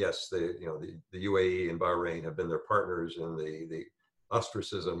yes, the UAE and Bahrain have been their partners in the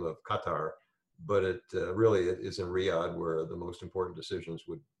ostracism of Qatar, but it really is in Riyadh where the most important decisions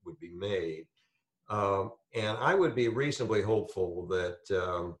would be made. And I would be reasonably hopeful that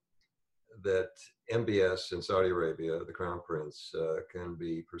that MBS in Saudi Arabia, the Crown Prince, can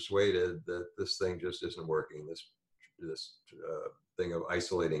be persuaded that this thing just isn't working. This thing of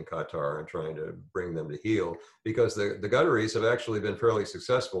isolating Qatar and trying to bring them to heel, because the Qataris have actually been fairly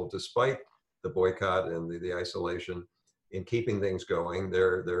successful, despite the boycott and the isolation in keeping things going.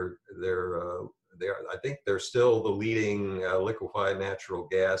 I think they're still the leading liquefied natural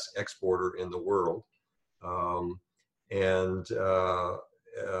gas exporter in the world. And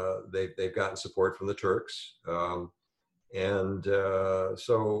they've gotten support from the Turks.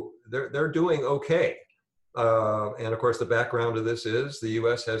 So they're doing okay. And of course, the background of this is the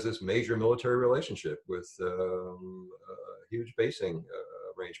U.S. has this major military relationship with a huge basing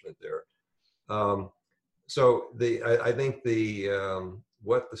arrangement there. So I think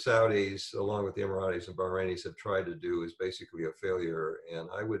what the Saudis, along with the Emiratis and Bahrainis, have tried to do is basically a failure. And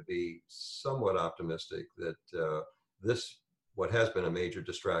I would be somewhat optimistic that what has been a major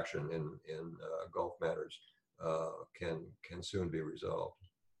distraction in Gulf matters, can soon be resolved.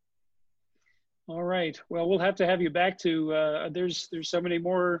 All right. Well, we'll have to have you back to. There's so many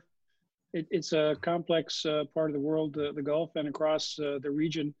more. It's a complex part of the world, the Gulf, and across the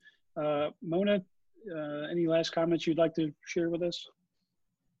region. Mona, any last comments you'd like to share with us?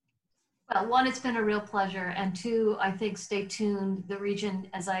 Well, one, it's been a real pleasure. And two, I think stay tuned. The region,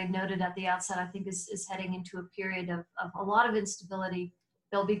 as I noted at the outset, I think is heading into a period of a lot of instability.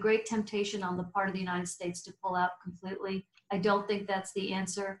 There'll be great temptation on the part of the United States to pull out completely. I don't think that's the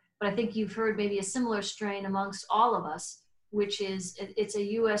answer, but I think you've heard maybe a similar strain amongst all of us, which is it's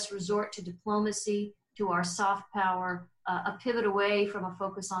a U.S. resort to diplomacy, to our soft power, a pivot away from a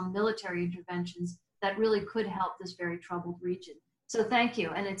focus on military interventions that really could help this very troubled region. So thank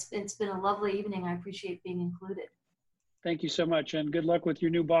you, and it's been a lovely evening. I appreciate being included. Thank you so much, and good luck with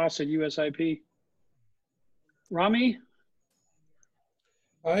your new boss at USIP. Rami?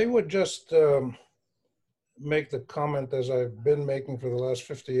 I would just make the comment, as I've been making for the last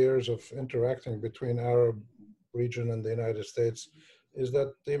 50 years of interacting between Arab region and the United States, is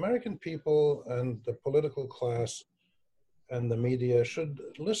that the American people and the political class and the media should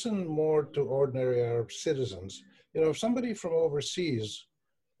listen more to ordinary Arab citizens. You know, if somebody from overseas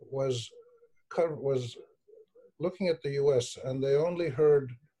was looking at the US and they only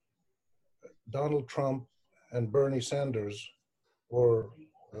heard Donald Trump and Bernie Sanders or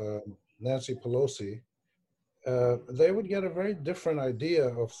Nancy Pelosi, they would get a very different idea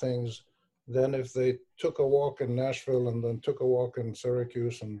of things than if they took a walk in Nashville and then took a walk in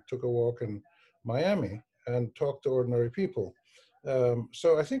Syracuse and took a walk in Miami and talked to ordinary people.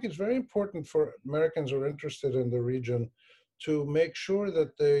 So I think it's very important for Americans who are interested in the region to make sure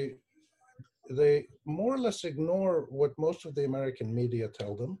that they more or less ignore what most of the American media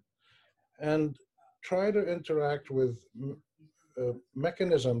tell them and try to interact with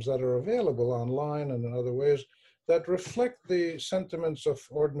mechanisms that are available online and in other ways that reflect the sentiments of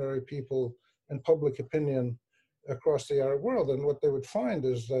ordinary people and public opinion across the Arab world. And what they would find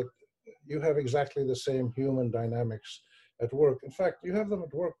is that you have exactly the same human dynamics at work. In fact, you have them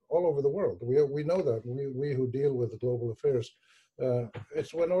at work all over the world. We know that, we who deal with global affairs.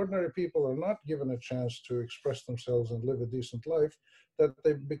 It's when ordinary people are not given a chance to express themselves and live a decent life that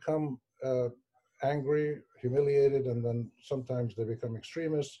they become angry, humiliated, and then sometimes they become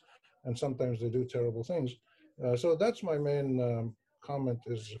extremists, and sometimes they do terrible things. So that's my main comment,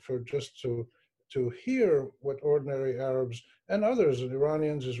 is for just to hear what ordinary Arabs and others,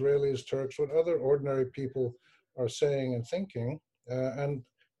 Iranians, Israelis, Turks, what other ordinary people are saying and thinking, and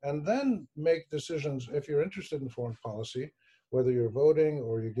then make decisions. If you're interested in foreign policy, whether you're voting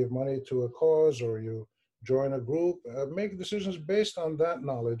or you give money to a cause or you join a group, make decisions based on that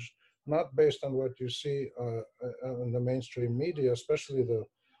knowledge, not based on what you see in the mainstream media, especially the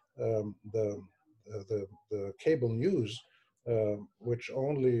cable news, which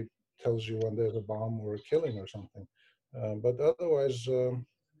only tells you when there's a bomb or a killing or something. But otherwise,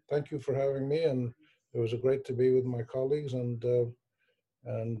 thank you for having me, and it was great to be with my colleagues, and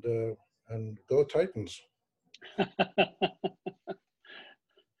go Titans.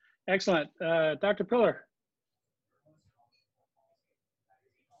 Excellent. Dr. Pillar.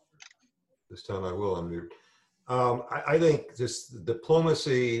 This time I will unmute. I think just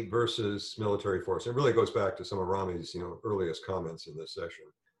diplomacy versus military force, it really goes back to some of Rami's earliest comments in this session.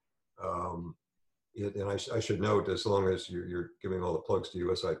 And I should note, as long as you're giving all the plugs to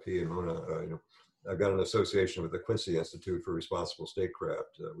USIP and Mona, I've got an association with the Quincy Institute for Responsible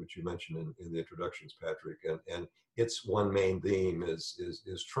Statecraft, which you mentioned in the introductions, Patrick. And its one main theme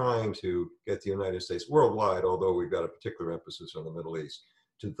is trying to get the United States worldwide, although we've got a particular emphasis on the Middle East,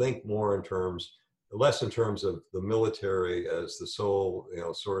 to think more in terms, less in terms of the military as the sole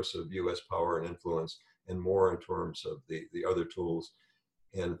source of U.S. power and influence, and more in terms of the other tools.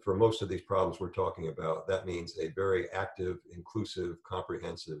 And for most of these problems we're talking about, that means a very active, inclusive,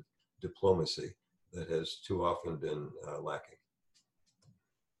 comprehensive diplomacy that has too often been lacking.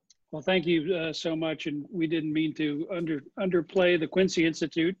 Well, thank you so much. And we didn't mean to underplay the Quincy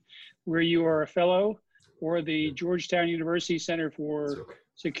Institute, where you are a fellow, or the Georgetown University Center for So,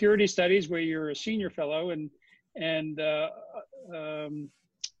 Security Studies, where you're a senior fellow. And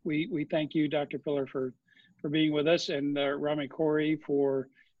we thank you, Dr. Pillar, for being with us, and Rami Khoury for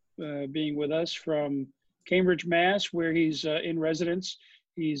being with us from Cambridge, Mass, where he's in residence.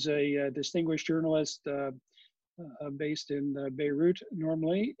 He's a distinguished journalist based in Beirut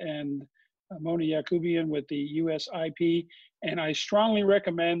normally, and Mona Yacoubian with the USIP. And I strongly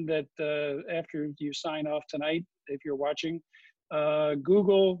recommend that after you sign off tonight, if you're watching,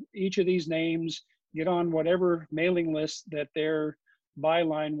 Google each of these names, get on whatever mailing list that their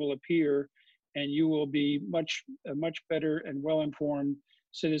byline will appear, and you will be a much better and well-informed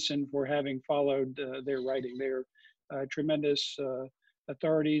citizen for having followed their writing. They're tremendous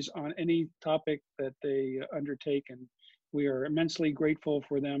authorities on any topic that they undertake, and we are immensely grateful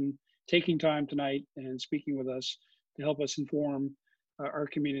for them taking time tonight and speaking with us to help us inform our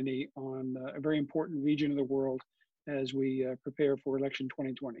community on a very important region of the world as we prepare for election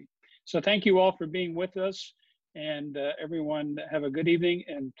 2020. So thank you all for being with us, and everyone have a good evening,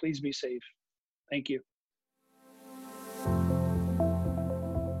 and please be safe. Thank you.